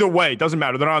round 2. Either way, it doesn't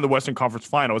matter. They're not in the Western Conference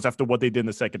Finals after what they did in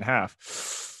the second half.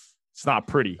 It's not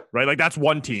pretty, right? That's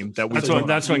one team that we.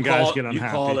 That's when guys get unhappy. You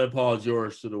call it Paul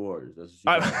George to the Warriors.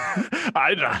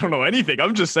 I don't know anything.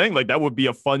 I'm just saying, that would be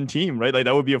a fun team, right?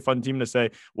 That would be a fun team to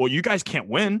say, well, you guys can't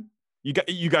win. You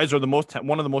guys are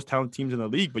one of the most talented teams in the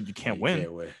league, but you can't win.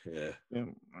 Can't win. Yeah.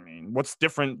 I mean, what's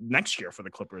different next year for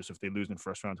the Clippers if they lose in the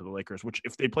first round to the Lakers? Which,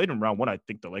 if they played in round 1, I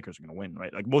think the Lakers are going to win,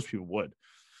 right? Most people would.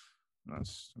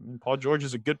 Paul George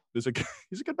is a good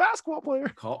basketball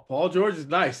player. Paul George is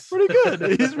nice. Pretty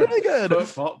good. He's really good.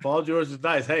 Paul George is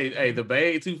nice. Hey, the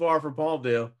Bay ain't too far from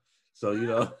Palmdale, so even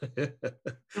know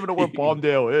where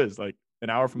Palmdale is, an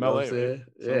hour from LA. Right?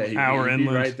 Yeah, he'd be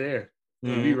right there.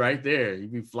 He'd be right there.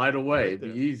 He'd be flight away.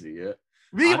 It'd be easy. Yeah.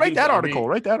 Write that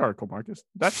article, Marcus.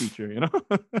 That feature,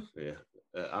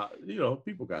 Yeah.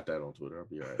 People got that on Twitter. I'll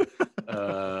be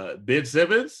all right. Ben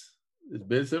Simmons. Is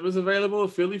Ben Simmons available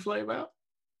if Philly flame out?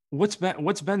 What's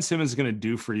Ben Simmons going to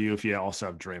do for you if you also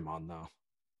have Draymond, though?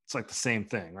 It's the same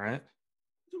thing, right?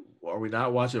 Are we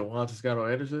not watching Juan Toscano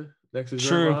Anderson next to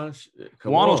Draymond?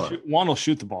 Juan will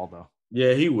shoot the ball, though.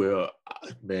 Yeah, he will.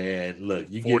 Man, look,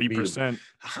 you 40%.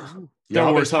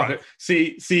 Y'all been talking.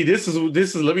 See, this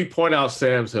is. Let me point out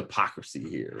Sam's hypocrisy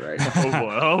here, right?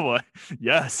 Oh boy.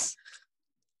 Yes.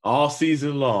 All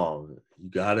season long, you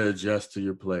gotta adjust to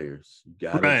your players.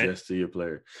 Adjust to your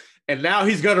player. And now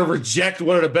he's gonna reject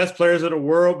one of the best players in the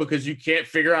world because you can't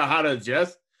figure out how to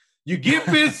adjust. You get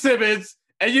Ben Simmons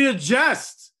and you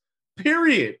adjust.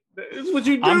 Period. That's what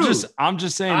you do. I'm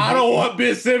just saying. I don't want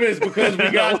Ben Simmons because we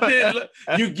got this.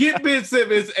 You get Ben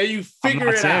Simmons and you figure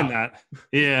it out. That.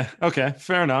 Yeah. Okay.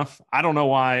 Fair enough. I don't know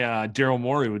why Daryl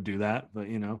Morey would do that, but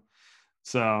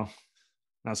so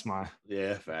that's my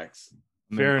facts.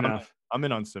 Fair enough. I'm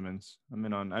in on Simmons. I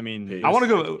want to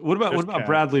go. What about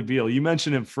Bradley Beal? You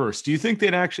mentioned him first. Do you think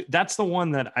that's the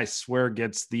one that I swear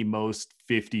gets the most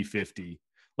 50-50?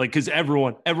 Because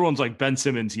everyone's like Ben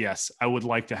Simmons. Yes, I would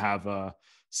like to have a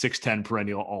 6'10"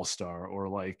 perennial all-star, or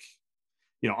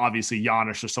obviously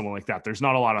Giannis or someone like that. There's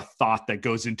not a lot of thought that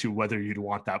goes into whether you'd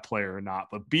want that player or not.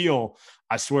 But Beal,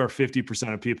 I swear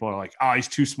 50% of people are like, he's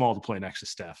too small to play next to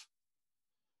Steph.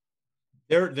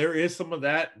 There is some of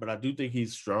that, but I do think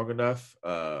he's strong enough.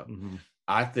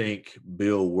 I think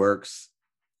Bill works,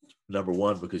 number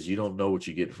one, because you don't know what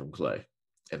you get from Clay.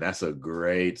 And that's a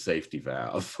great safety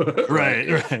valve.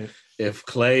 Right. If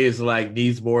Clay is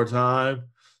needs more time,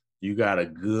 you got a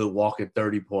good walking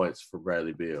 30 points for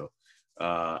Bradley Beal.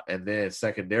 And then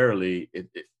secondarily,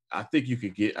 I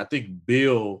think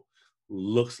Bill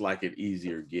looks like an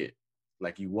easier get.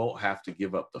 You won't have to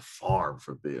give up the farm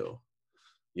for Bill.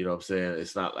 You know what I'm saying?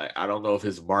 It's not I don't know if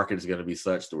his market is going to be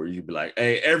such to where you'd be like,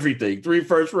 hey, everything, 3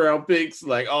 first-round picks,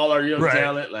 all our young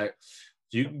talent.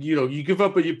 You give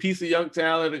up a piece of young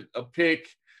talent, a pick,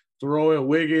 throw in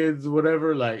Wiggins,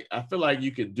 whatever. I feel like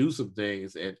you can do some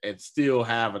things and still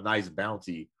have a nice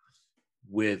bounty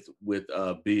with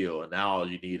Beal. And now all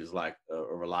you need is a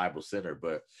reliable center.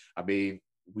 But,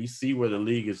 we see where the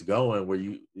league is going, where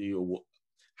you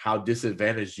how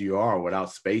disadvantaged you are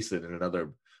without spacing and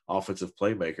another offensive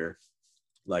playmaker.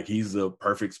 He's a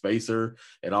perfect spacer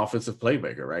and offensive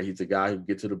playmaker, right? He's a guy who can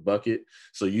get to the bucket.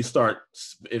 So you start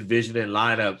envisioning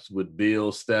lineups with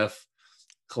Bill, Steph,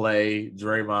 Clay,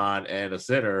 Draymond, and a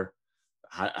center.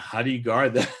 How do you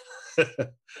guard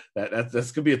that?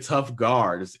 That's gonna be a tough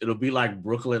guard. It'll be like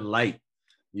Brooklyn Light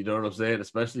You know what I'm saying?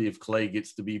 Especially if Clay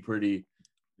gets to be pretty,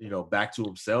 back to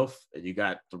himself, and you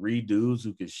got 3 dudes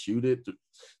who can shoot it,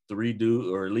 3 dudes,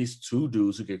 or at least 2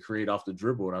 dudes who can create off the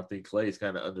dribble. And I think Clay is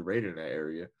kind of underrated in that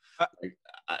area.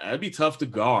 It'd be tough to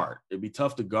guard. It'd be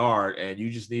tough to guard, and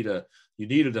you just need a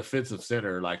defensive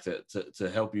center like to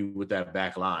help you with that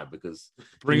back line, because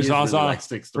bring Zaza really like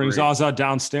 6'3". Bring Zaza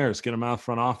downstairs, get him out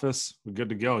front office. We're good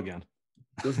to go again.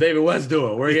 What's David West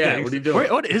doing? Where he at? What are you doing?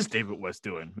 What is David West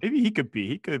doing? Maybe he could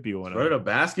be one of the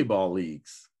basketball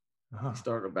leagues. He's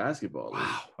starting a basketball league.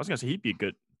 Wow. I was gonna say he'd be a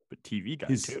good TV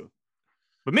guy too.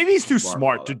 But maybe he's too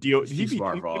smart to deal. He's too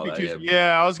smart for all that.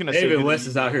 Yeah, I was gonna say David West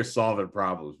is out here solving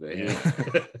problems, man.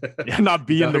 Yeah, not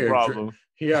being the problem.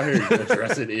 He out here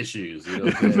addressing issues.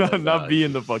 Not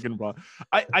being the fucking problem.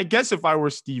 I guess if I were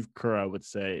Steve Kerr, I would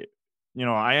say,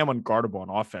 I am unguardable on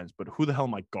offense, but who the hell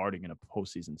am I guarding in a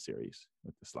postseason series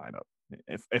with this lineup?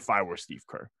 If I were Steve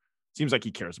Kerr, seems like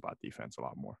he cares about defense a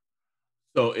lot more.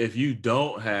 So if you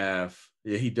don't have,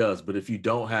 he does. But if you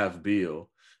don't have Beal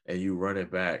and you run it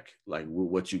back like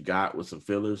what you got with some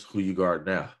fillers, who you guard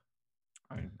now?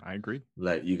 I agree.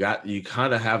 Like you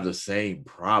kind of have the same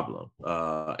problem.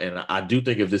 And I do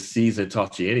think if this season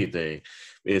taught you anything,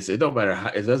 it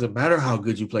doesn't matter how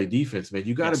good you play defense, man.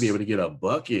 You got to be able to get a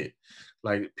bucket,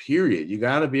 like period. You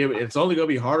got to be able. It's only going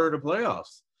to be harder in the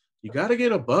playoffs. You got to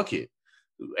get a bucket.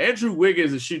 Andrew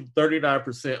Wiggins is shooting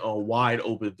 39% on wide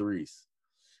open threes.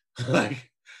 Like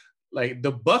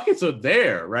the buckets are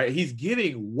there, right? He's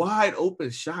getting wide open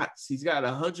shots. He's got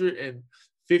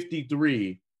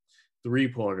 153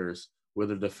 3-pointers where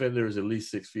the defender is at least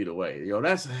 6 feet away.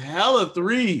 That's hella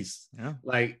threes. Yeah.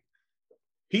 Like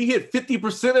he hit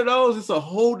 50% of those. It's a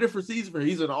whole different season for him.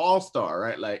 He's an all-star,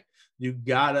 right? Like you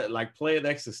gotta, like playing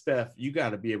next to Steph, you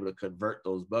gotta be able to convert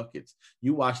those buckets.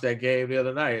 You watched that game the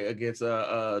other night against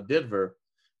Denver.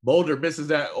 Boulder misses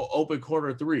that open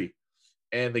corner 3.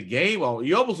 And the game,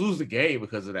 you almost lose the game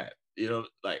because of that.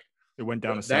 Like it went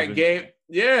down to 7. That game,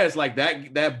 yeah, it's like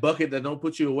that bucket that don't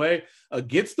put you away.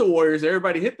 Against the Warriors,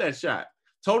 everybody hit that shot.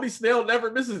 Tony Snell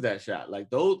never misses that shot. Like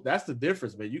that's the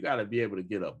difference, man. You got to be able to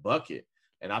get a bucket.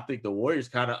 And I think the Warriors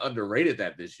kind of underrated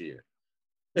that this year.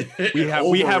 We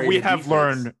have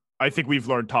learned. I think we've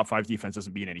learned top 5 defense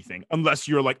doesn't mean anything unless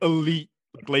you're like elite.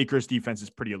 Like Lakers defense is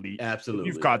pretty elite. Absolutely.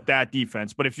 You've got that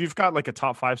defense. But if you've got like a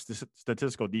top 5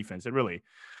 statistical defense, it really,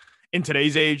 in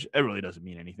today's age, it really doesn't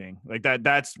mean anything. Like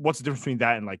that's what's the difference between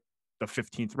that and like the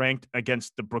 15th ranked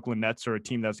against the Brooklyn Nets or a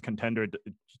team that's a contender.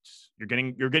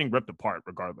 You're getting ripped apart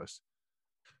regardless.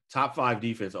 Top 5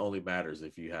 defense only matters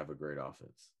if you have a great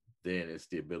offense. Then it's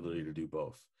the ability to do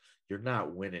both. You're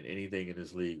not winning anything in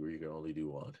this league where you can only do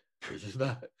one. It's just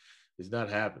not. It's not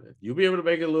happening. You'll be able to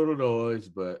make a little noise,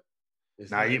 but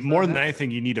more than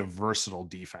anything, you need a versatile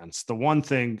defense. The one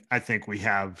thing I think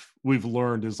we've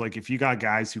learned is like if you got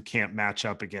guys who can't match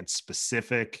up against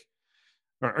specific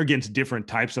or against different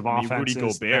types of offenses.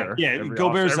 Rudy Gobert.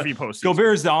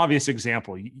 Gobert's the obvious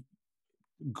example.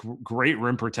 Great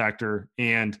rim protector,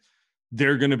 and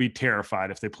they're going to be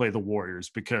terrified if they play the Warriors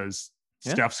because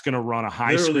Steph's going to run a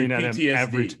high screen at him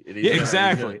every time. Yeah,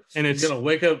 exactly. And he's going to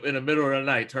wake up in the middle of the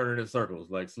night turning in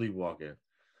circles like sleepwalking.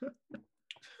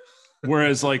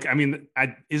 Whereas, like, I mean,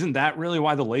 isn't that really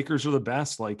why the Lakers are the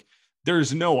best? Like,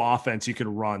 there's no offense you can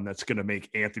run that's going to make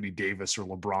Anthony Davis or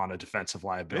LeBron a defensive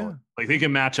liability. Yeah. Like, they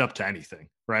can match up to anything,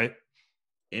 right?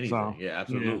 Anything, yeah,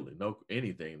 absolutely. No,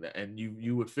 anything. And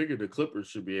you would figure the Clippers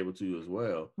should be able to as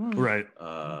well, right?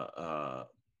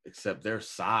 Except their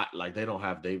size, like they don't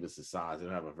have Davis's size. They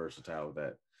don't have a versatile with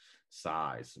that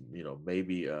size.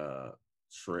 Maybe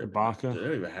Ibaka. They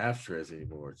don't even have Trez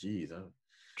anymore. Jeez,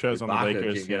 Trez on the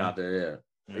Lakers can get out there.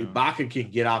 Yeah. Ibaka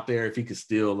can get out there if he could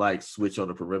still like switch on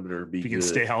the perimeter and be if he good. Can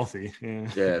stay healthy.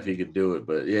 Yeah, if he could do it.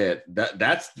 But yeah,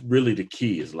 that's really the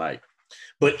key. Is like,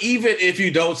 but even if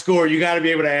you don't score, you got to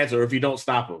be able to answer. Or if you don't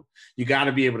stop them, you got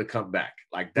to be able to come back.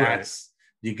 Like that's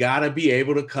you got to be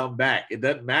able to come back. It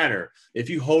doesn't matter if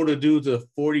you hold a dude to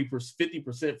 40%,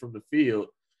 50% from the field.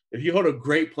 If you hold a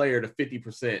great player to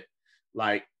 50%,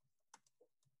 like.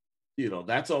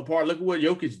 That's on par. Look at what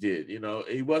Jokic did.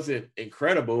 He wasn't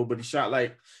incredible, but he shot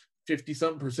like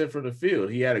 50-something% from the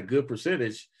field. He had a good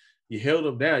percentage. You held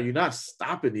him down. You're not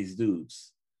stopping these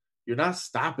dudes. You're not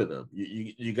stopping them.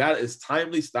 You got it's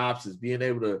timely stops. It's being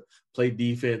able to play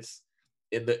defense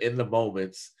in the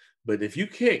moments. But if you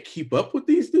can't keep up with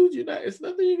these dudes, it's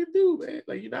nothing you can do, man.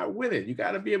 Like you're not winning. You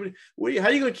got to be able to. How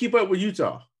are you going to keep up with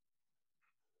Utah?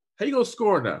 How you going to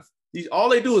score enough? All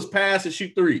they do is pass and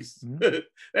shoot threes. Mm-hmm.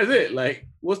 That's it. Like,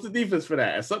 what's the defense for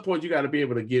that? At some point, you got to be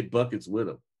able to get buckets with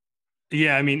them.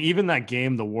 Yeah, I mean, even that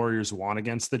game the Warriors won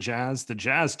against the Jazz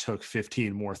took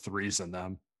 15 more threes than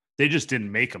them. They just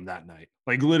didn't make them that night.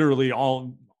 Like literally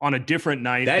all on a different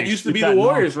night. That used to be the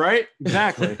Warriors, right?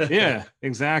 Exactly. Yeah,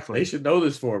 exactly. They should know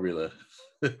this formula.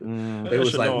 They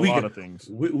was like,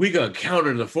 we gonna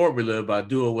counter the formula by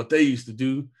doing what they used to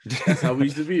do. That's how we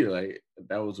used to be. Like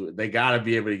they gotta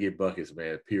be able to get buckets,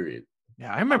 man. Period.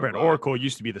 Yeah, I remember at Oracle it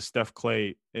used to be the Steph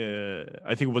Clay.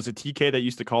 I think it was a TK that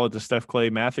used to call it the Steph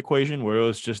Clay math equation, where it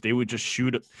was just they would just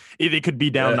shoot. If they could be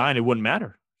down 9, it wouldn't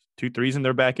matter. 2 threes and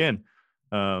they're back in.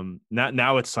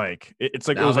 Now it's like now it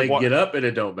was they get up and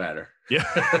it don't matter. Yeah,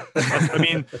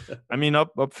 I mean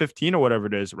up 15 or whatever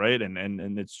it is, right?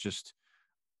 And it's just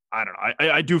I don't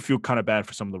know. I do feel kind of bad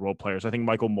for some of the role players. I think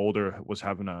Michael Mulder was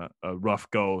having a rough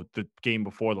go the game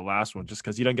before the last one, just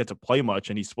because he doesn't get to play much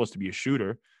and he's supposed to be a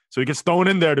shooter. So he gets thrown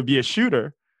in there to be a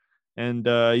shooter, and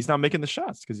he's not making the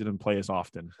shots because he didn't play as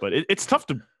often. But it's tough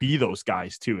to be those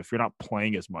guys too if you're not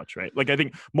playing as much, right? Like I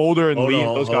think Mulder and Lee,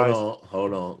 those guys.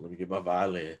 Hold on. Let me get my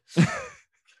violin.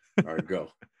 All right, go.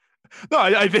 No,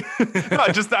 I think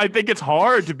I think it's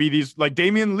hard to be these like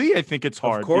Damian Lee. I think it's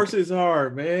hard. Of course, it's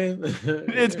hard, man.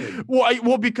 It's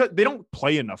well because they don't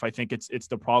play enough. I think it's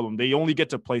the problem. They only get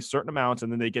to play certain amounts, and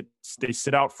then they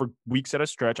sit out for weeks at a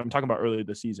stretch. I'm talking about earlier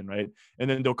this season, right? And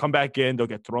then they'll come back in. They'll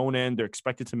get thrown in. They're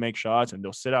expected to make shots, and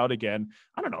they'll sit out again.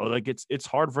 I don't know. Like it's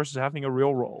hard versus having a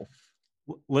real role.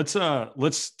 Let's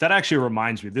that actually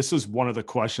reminds me. This was one of the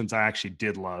questions I actually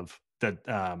did love that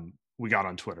we got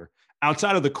on Twitter.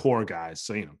 Outside of the core guys,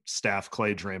 so Steph,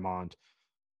 Clay, Draymond,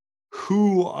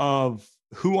 who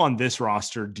on this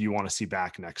roster do you want to see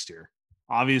back next year?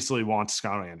 Obviously, want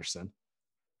Scott Anderson.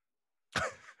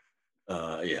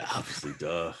 Yeah, obviously,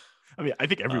 duh. I mean, I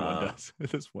think everyone does at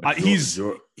this point. He's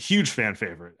huge fan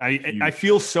favorite. I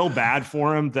feel so bad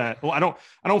for him that I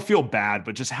don't feel bad,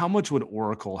 but just how much would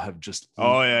Oracle have just?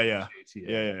 Oh yeah.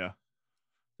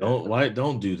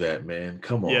 Don't do that, man.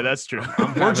 Come on. Yeah, that's true.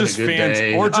 Or just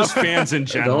fans, or just fans in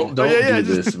general. Don't do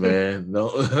this, man.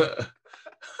 No,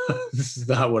 this is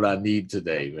not what I need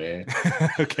today, man.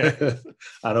 Okay.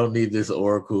 I don't need this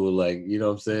Oracle. Like, you know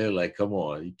what I'm saying? Like, come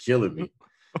on, you're killing me.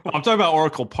 I'm talking about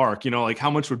Oracle Park. Like how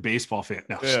much would baseball fan?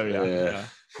 No. Yeah.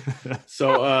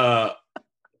 So,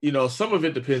 some of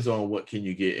it depends on what can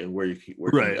you get and where can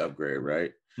you upgrade,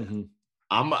 right? Mm-hmm.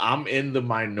 I'm in the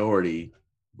minority,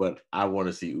 but I want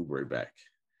to see Oubre back.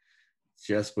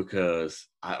 Just because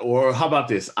or how about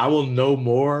this? I will know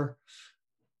more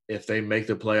if they make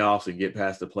the playoffs and get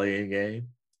past the play-in game.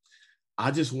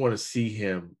 I just want to see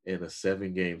him in a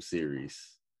 7-game series.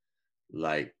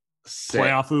 Like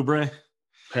playoff Oubre.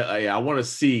 I want to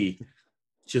see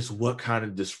just what kind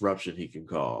of disruption he can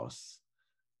cause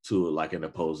to like an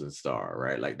opposing star,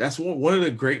 right? Like that's one of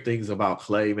the great things about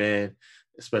Clay, man,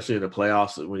 especially in the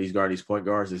playoffs when he's guarding these point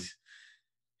guards is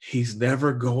he's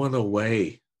never going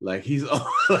away. Like he's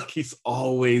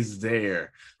always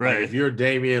there. Right. Like if you're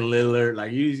Damian Lillard,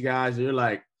 like these guys, you're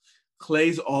like,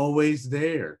 Clay's always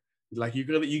there. Like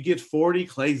you get 40,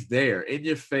 Clay's there in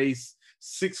your face,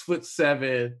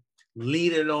 6'7",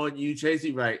 leaning on you,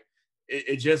 chasing right.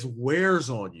 It just wears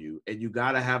on you, and you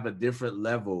got to have a different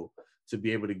level to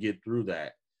be able to get through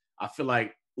that. I feel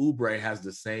like Oubre has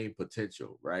the same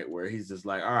potential, right? Where he's just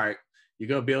like, all right, you're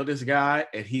going to build this guy,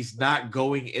 and he's not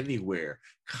going anywhere.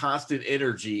 Constant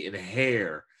energy and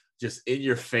hair just in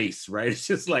your face, right? It's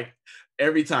just like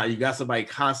every time you got somebody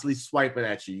constantly swiping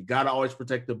at you, you got to always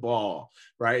protect the ball,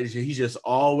 right? He's just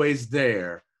always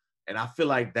there. And I feel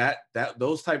like that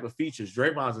those type of features,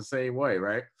 Draymond's the same way,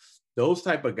 right? Those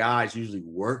type of guys usually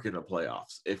work in the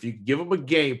playoffs. If you give them a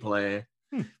game plan,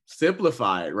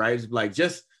 simplify it, right? It's like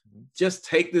just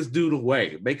take this dude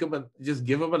away, just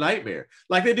give him a nightmare,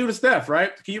 like they do to Steph,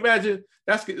 right? Can you imagine?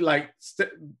 That's like,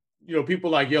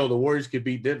 people like, the Warriors could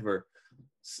beat Denver.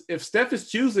 If Steph is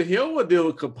choosing, he don't want to deal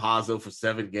with Campazzo for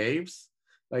 7 games.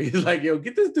 Like he's like,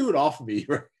 get this dude off me,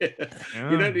 right?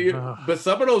 But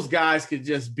some of those guys can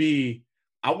just be.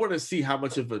 I want to see how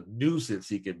much of a nuisance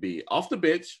he can be off the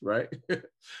bench, right? I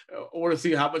want to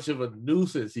see how much of a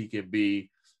nuisance he can be.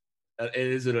 And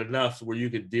is it enough where you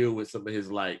can deal with some of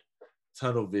his like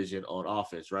tunnel vision on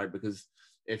offense, right? Because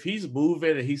if he's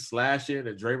moving and he's slashing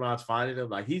and Draymond's finding him,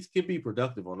 like he can be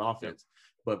productive on offense.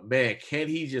 But man, can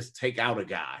he just take out a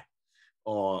guy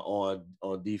on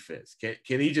defense?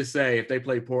 Can he just say, if they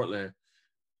play Portland,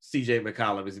 CJ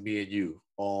McCollum is me and you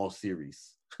all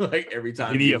series? Like every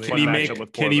time.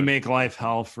 Can he make life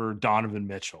hell for Donovan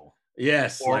Mitchell?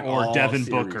 Yes, or Devin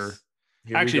Booker.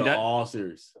 Actually, all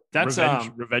series. That's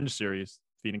revenge series.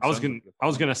 Phoenix. I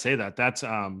was gonna say that. That's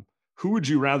who would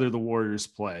you rather the Warriors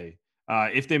play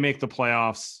if they make the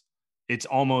playoffs it's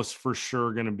almost for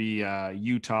sure going to be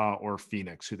Utah or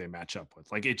Phoenix who they match up with.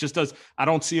 Like it just does. I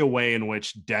don't see a way in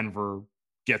which Denver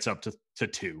gets up to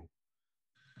 2.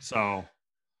 So,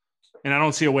 and I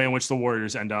don't see a way in which the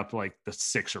Warriors end up like the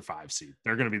 6 or 5 seed.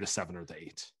 They're going to be the 7 or the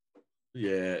 8.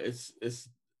 Yeah, it's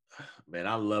man,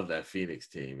 I love that Phoenix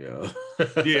team, yo.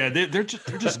 Yeah, they're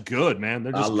just good, man.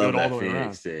 They're just I love good all that the way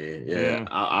Phoenix around. team. Yeah.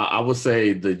 I would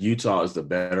say the Utah is the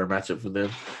better matchup for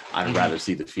them. I'd rather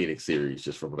see the Phoenix series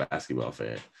just from a basketball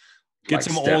fan. Get like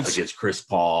some Steph old against Chris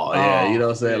Paul. Oh, Yeah, you know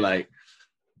what I'm saying? yeah. Like,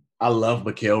 I love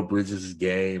Mikal Bridges'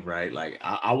 game, right? Like,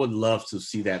 I would love to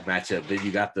see that matchup. Then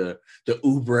you got the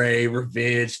Oubre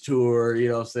revenge tour, you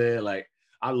know what I'm saying? Like,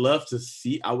 I would love to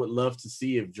see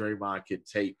if Draymond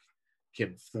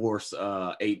can force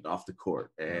Ayton off the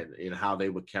court and how they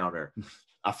would counter.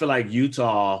 I feel like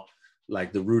Utah,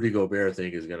 like the Rudy Gobert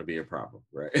thing is going to be a problem,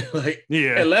 right? Like,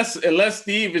 unless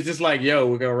Steve is just like, yo,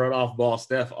 we're going to run off ball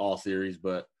Steph all series.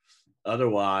 But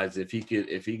otherwise, if he could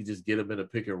just get him in a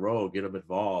pick and roll, get him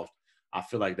involved, I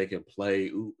feel like they can play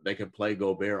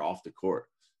Gobert off the court.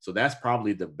 So that's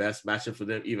probably the best matchup for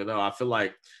them, even though I feel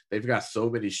like they've got so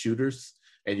many shooters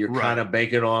and you're kind of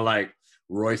banking on like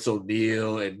Royce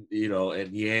O'Neal and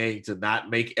Yang to not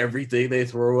make everything they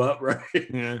throw up, right?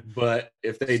 Yeah. But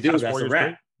if they do, that's a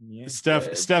wrap. Yeah.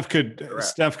 Steph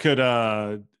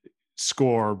could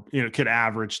score, could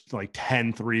average like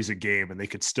 10 threes a game and they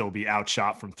could still be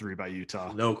outshot from 3 by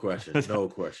Utah. No question.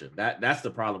 That's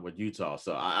the problem with Utah.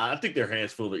 So I think their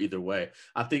hands full either way.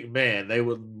 I think, man, they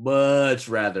would much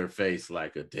rather face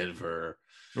like a Denver,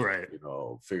 right?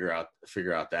 Figure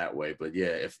out that way. But yeah,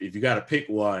 if you got to pick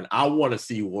one, I want to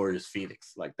see Warriors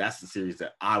Phoenix. Like that's the series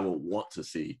that I would want to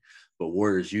see. But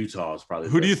Warriors Utah is probably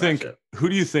who do you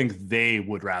think they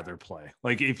would rather play?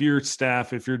 Like if you're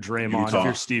Steph, if you're Draymond, Utah. if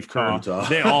you're Steve Kerr, Utah.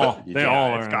 they all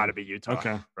are. It's got to be Utah.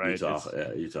 Okay, right?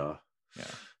 Utah. Yeah.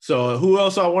 So who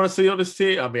else I want to see on this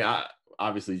team? I mean,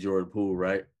 obviously Jordan Poole,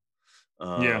 right?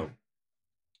 Yeah.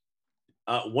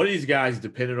 One of these guys,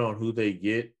 depending on who they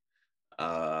get,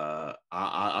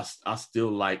 I still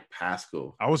like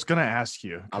Pascal. I was gonna ask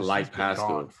you. I like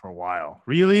Pascal for a while.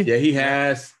 Really? Yeah, he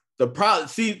has the problem.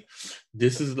 See,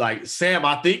 this is like Sam.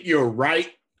 I think you're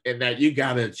right in that you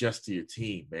gotta adjust to your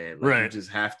team, man. Like, right. You just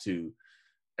have to.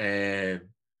 And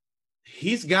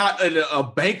he's got a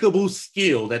bankable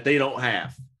skill that they don't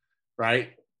have.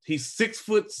 Right? He's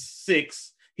 6'6".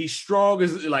 He's strong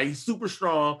he's super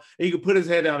strong. And he can put his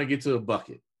head down and get to a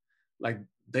bucket. Like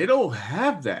they don't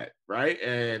have that, right?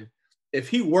 And if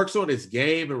he works on his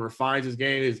game and refines his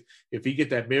game, if he get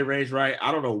that mid-range right,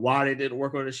 I don't know why they didn't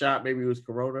work on the shot. Maybe it was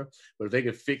Corona, but if they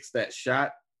could fix that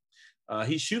shot,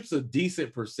 he shoots a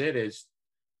decent percentage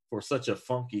for such a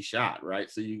funky shot,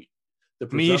 right? So he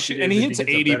hits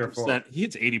 80%. He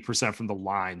hits 80% from the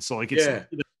line, so like it's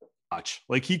much.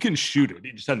 Like he can shoot it.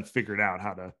 He just hasn't figured out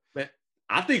how to. Man,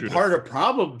 I think part of the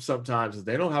problem sometimes is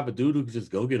they don't have a dude who can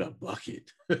just go get a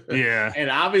bucket. Yeah. And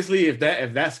obviously if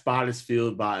that spot is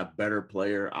filled by a better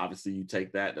player, obviously you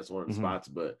take that. That's one of the spots.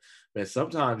 But man,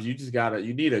 sometimes you just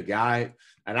you need a guy.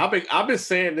 And I've been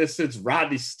saying this since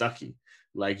Rodney Stuckey.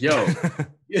 Like, yo,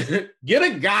 get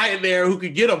a guy in there who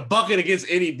can get a bucket against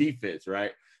any defense,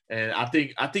 right? And I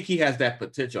think he has that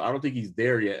potential. I don't think he's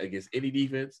there yet against any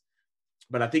defense,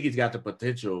 but I think he's got the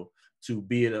potential to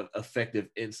be an effective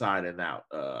inside and out.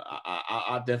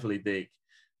 I definitely think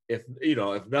if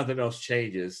nothing else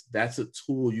changes, that's a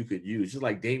tool you could use. Just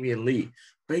like Damian Lee,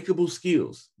 bankable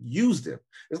skills, use them.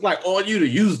 It's like on you to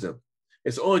use them.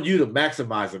 It's on you to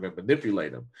maximize them and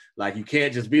manipulate them. Like you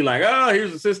can't just be like, oh,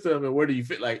 here's the system and where do you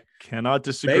fit? Like cannot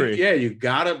disagree. You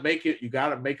gotta make it. You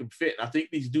gotta make them fit. And I think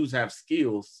these dudes have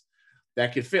skills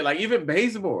that can fit. Like even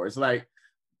Bazemore, it's like.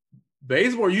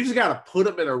 Bazemore, you just got to put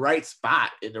him in the right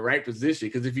spot, in the right position.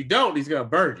 Because if you don't, he's going to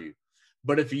burn you.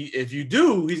 But if you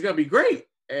do, he's going to be great.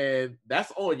 And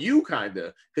that's on you, kind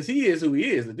of. Because he is who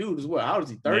he is. The dude is what? How old is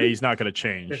he, 30? Yeah, he's not going to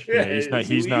change.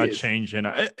 He's not changing.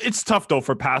 It's tough, though,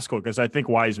 for Pascal. Because I think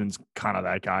Wiseman's kind of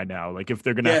that guy now. Like, if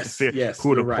they're going to have to figure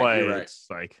who to play, it's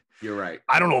like... You're right.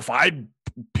 I don't know if I'd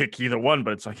pick either one,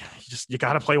 but it's like, you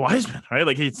got to play Wiseman, right?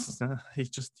 Like, he's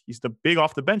the big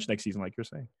off the bench next season, like you're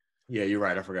saying. Yeah, you're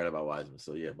right. I forgot about Wiseman.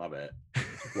 So yeah, my bad.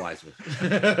 Wiseman.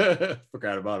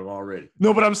 Forgot about him already.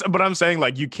 No, but I'm saying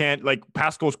like you can't like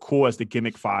Pascal's cool as the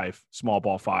gimmick 5, small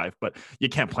ball 5, but you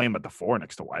can't play him at the 4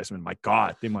 next to Wiseman. My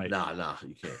God, they might. Nah,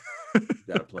 you can't. You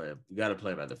gotta play him. You gotta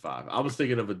play him at the 5. I was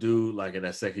thinking of a dude like in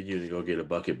that second unit to go get a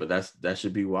bucket, but that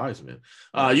should be Wiseman.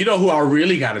 You know who I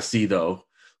really gotta see though,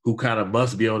 who kind of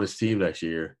must be on this team next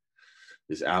year,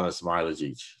 is Alan Smiley.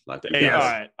 Like,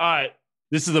 all right.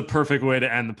 This is the perfect way to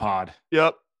end the pod.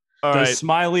 Yep. All Does right.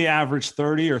 Smiley average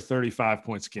 30 or 35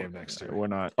 points a game next year? We're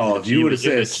not. Oh, if you would have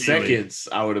said in the G League. seconds,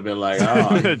 I would have been like,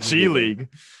 oh, G League.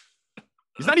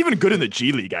 He's not even good in the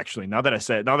G League, actually. Now that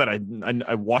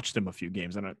I watched him a few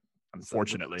games, and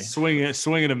unfortunately, Swing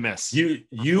it a miss. You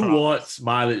want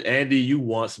Smiley, Andy. You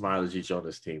want Smiley G on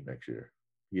this team next year.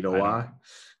 You know why?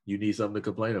 You need something to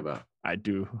complain about. I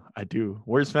do.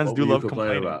 Warriors fans What do will you love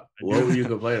complain complaining. about. What were you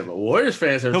complaining about? Warriors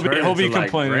fans have turned into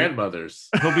like grandmothers.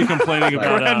 He'll be complaining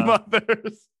about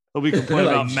Grandmothers. He'll be complaining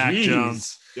Like, about Mac geez.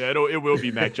 Jones. Yeah, it will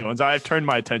be Mac Jones. I've turned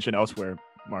my attention elsewhere,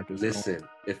 Marcus. Listen,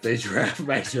 if they draft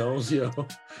Mac Jones,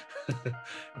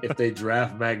 if they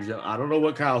draft Mac Jones, I don't know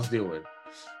what Kyle's doing.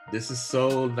 This is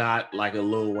so not like a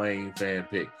Lil Wayne fan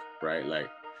pick, right? Like,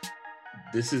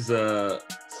 this is a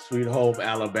Sweet Home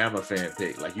Alabama fan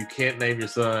pick. Like, you can't name your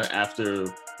son after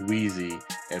Wheezy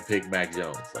and pick Mac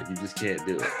Jones. Like, you just can't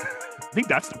do it. I think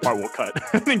that's the part we'll cut.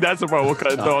 I think that's the part we'll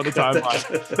cut and throw on the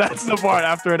timeline. That's the part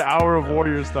after an hour of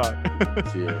Warriors talk.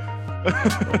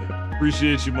 Yeah.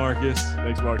 Appreciate you, Marcus.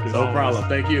 Thanks, Marcus. No problem.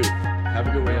 Thank you. Have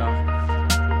a good one, y'all.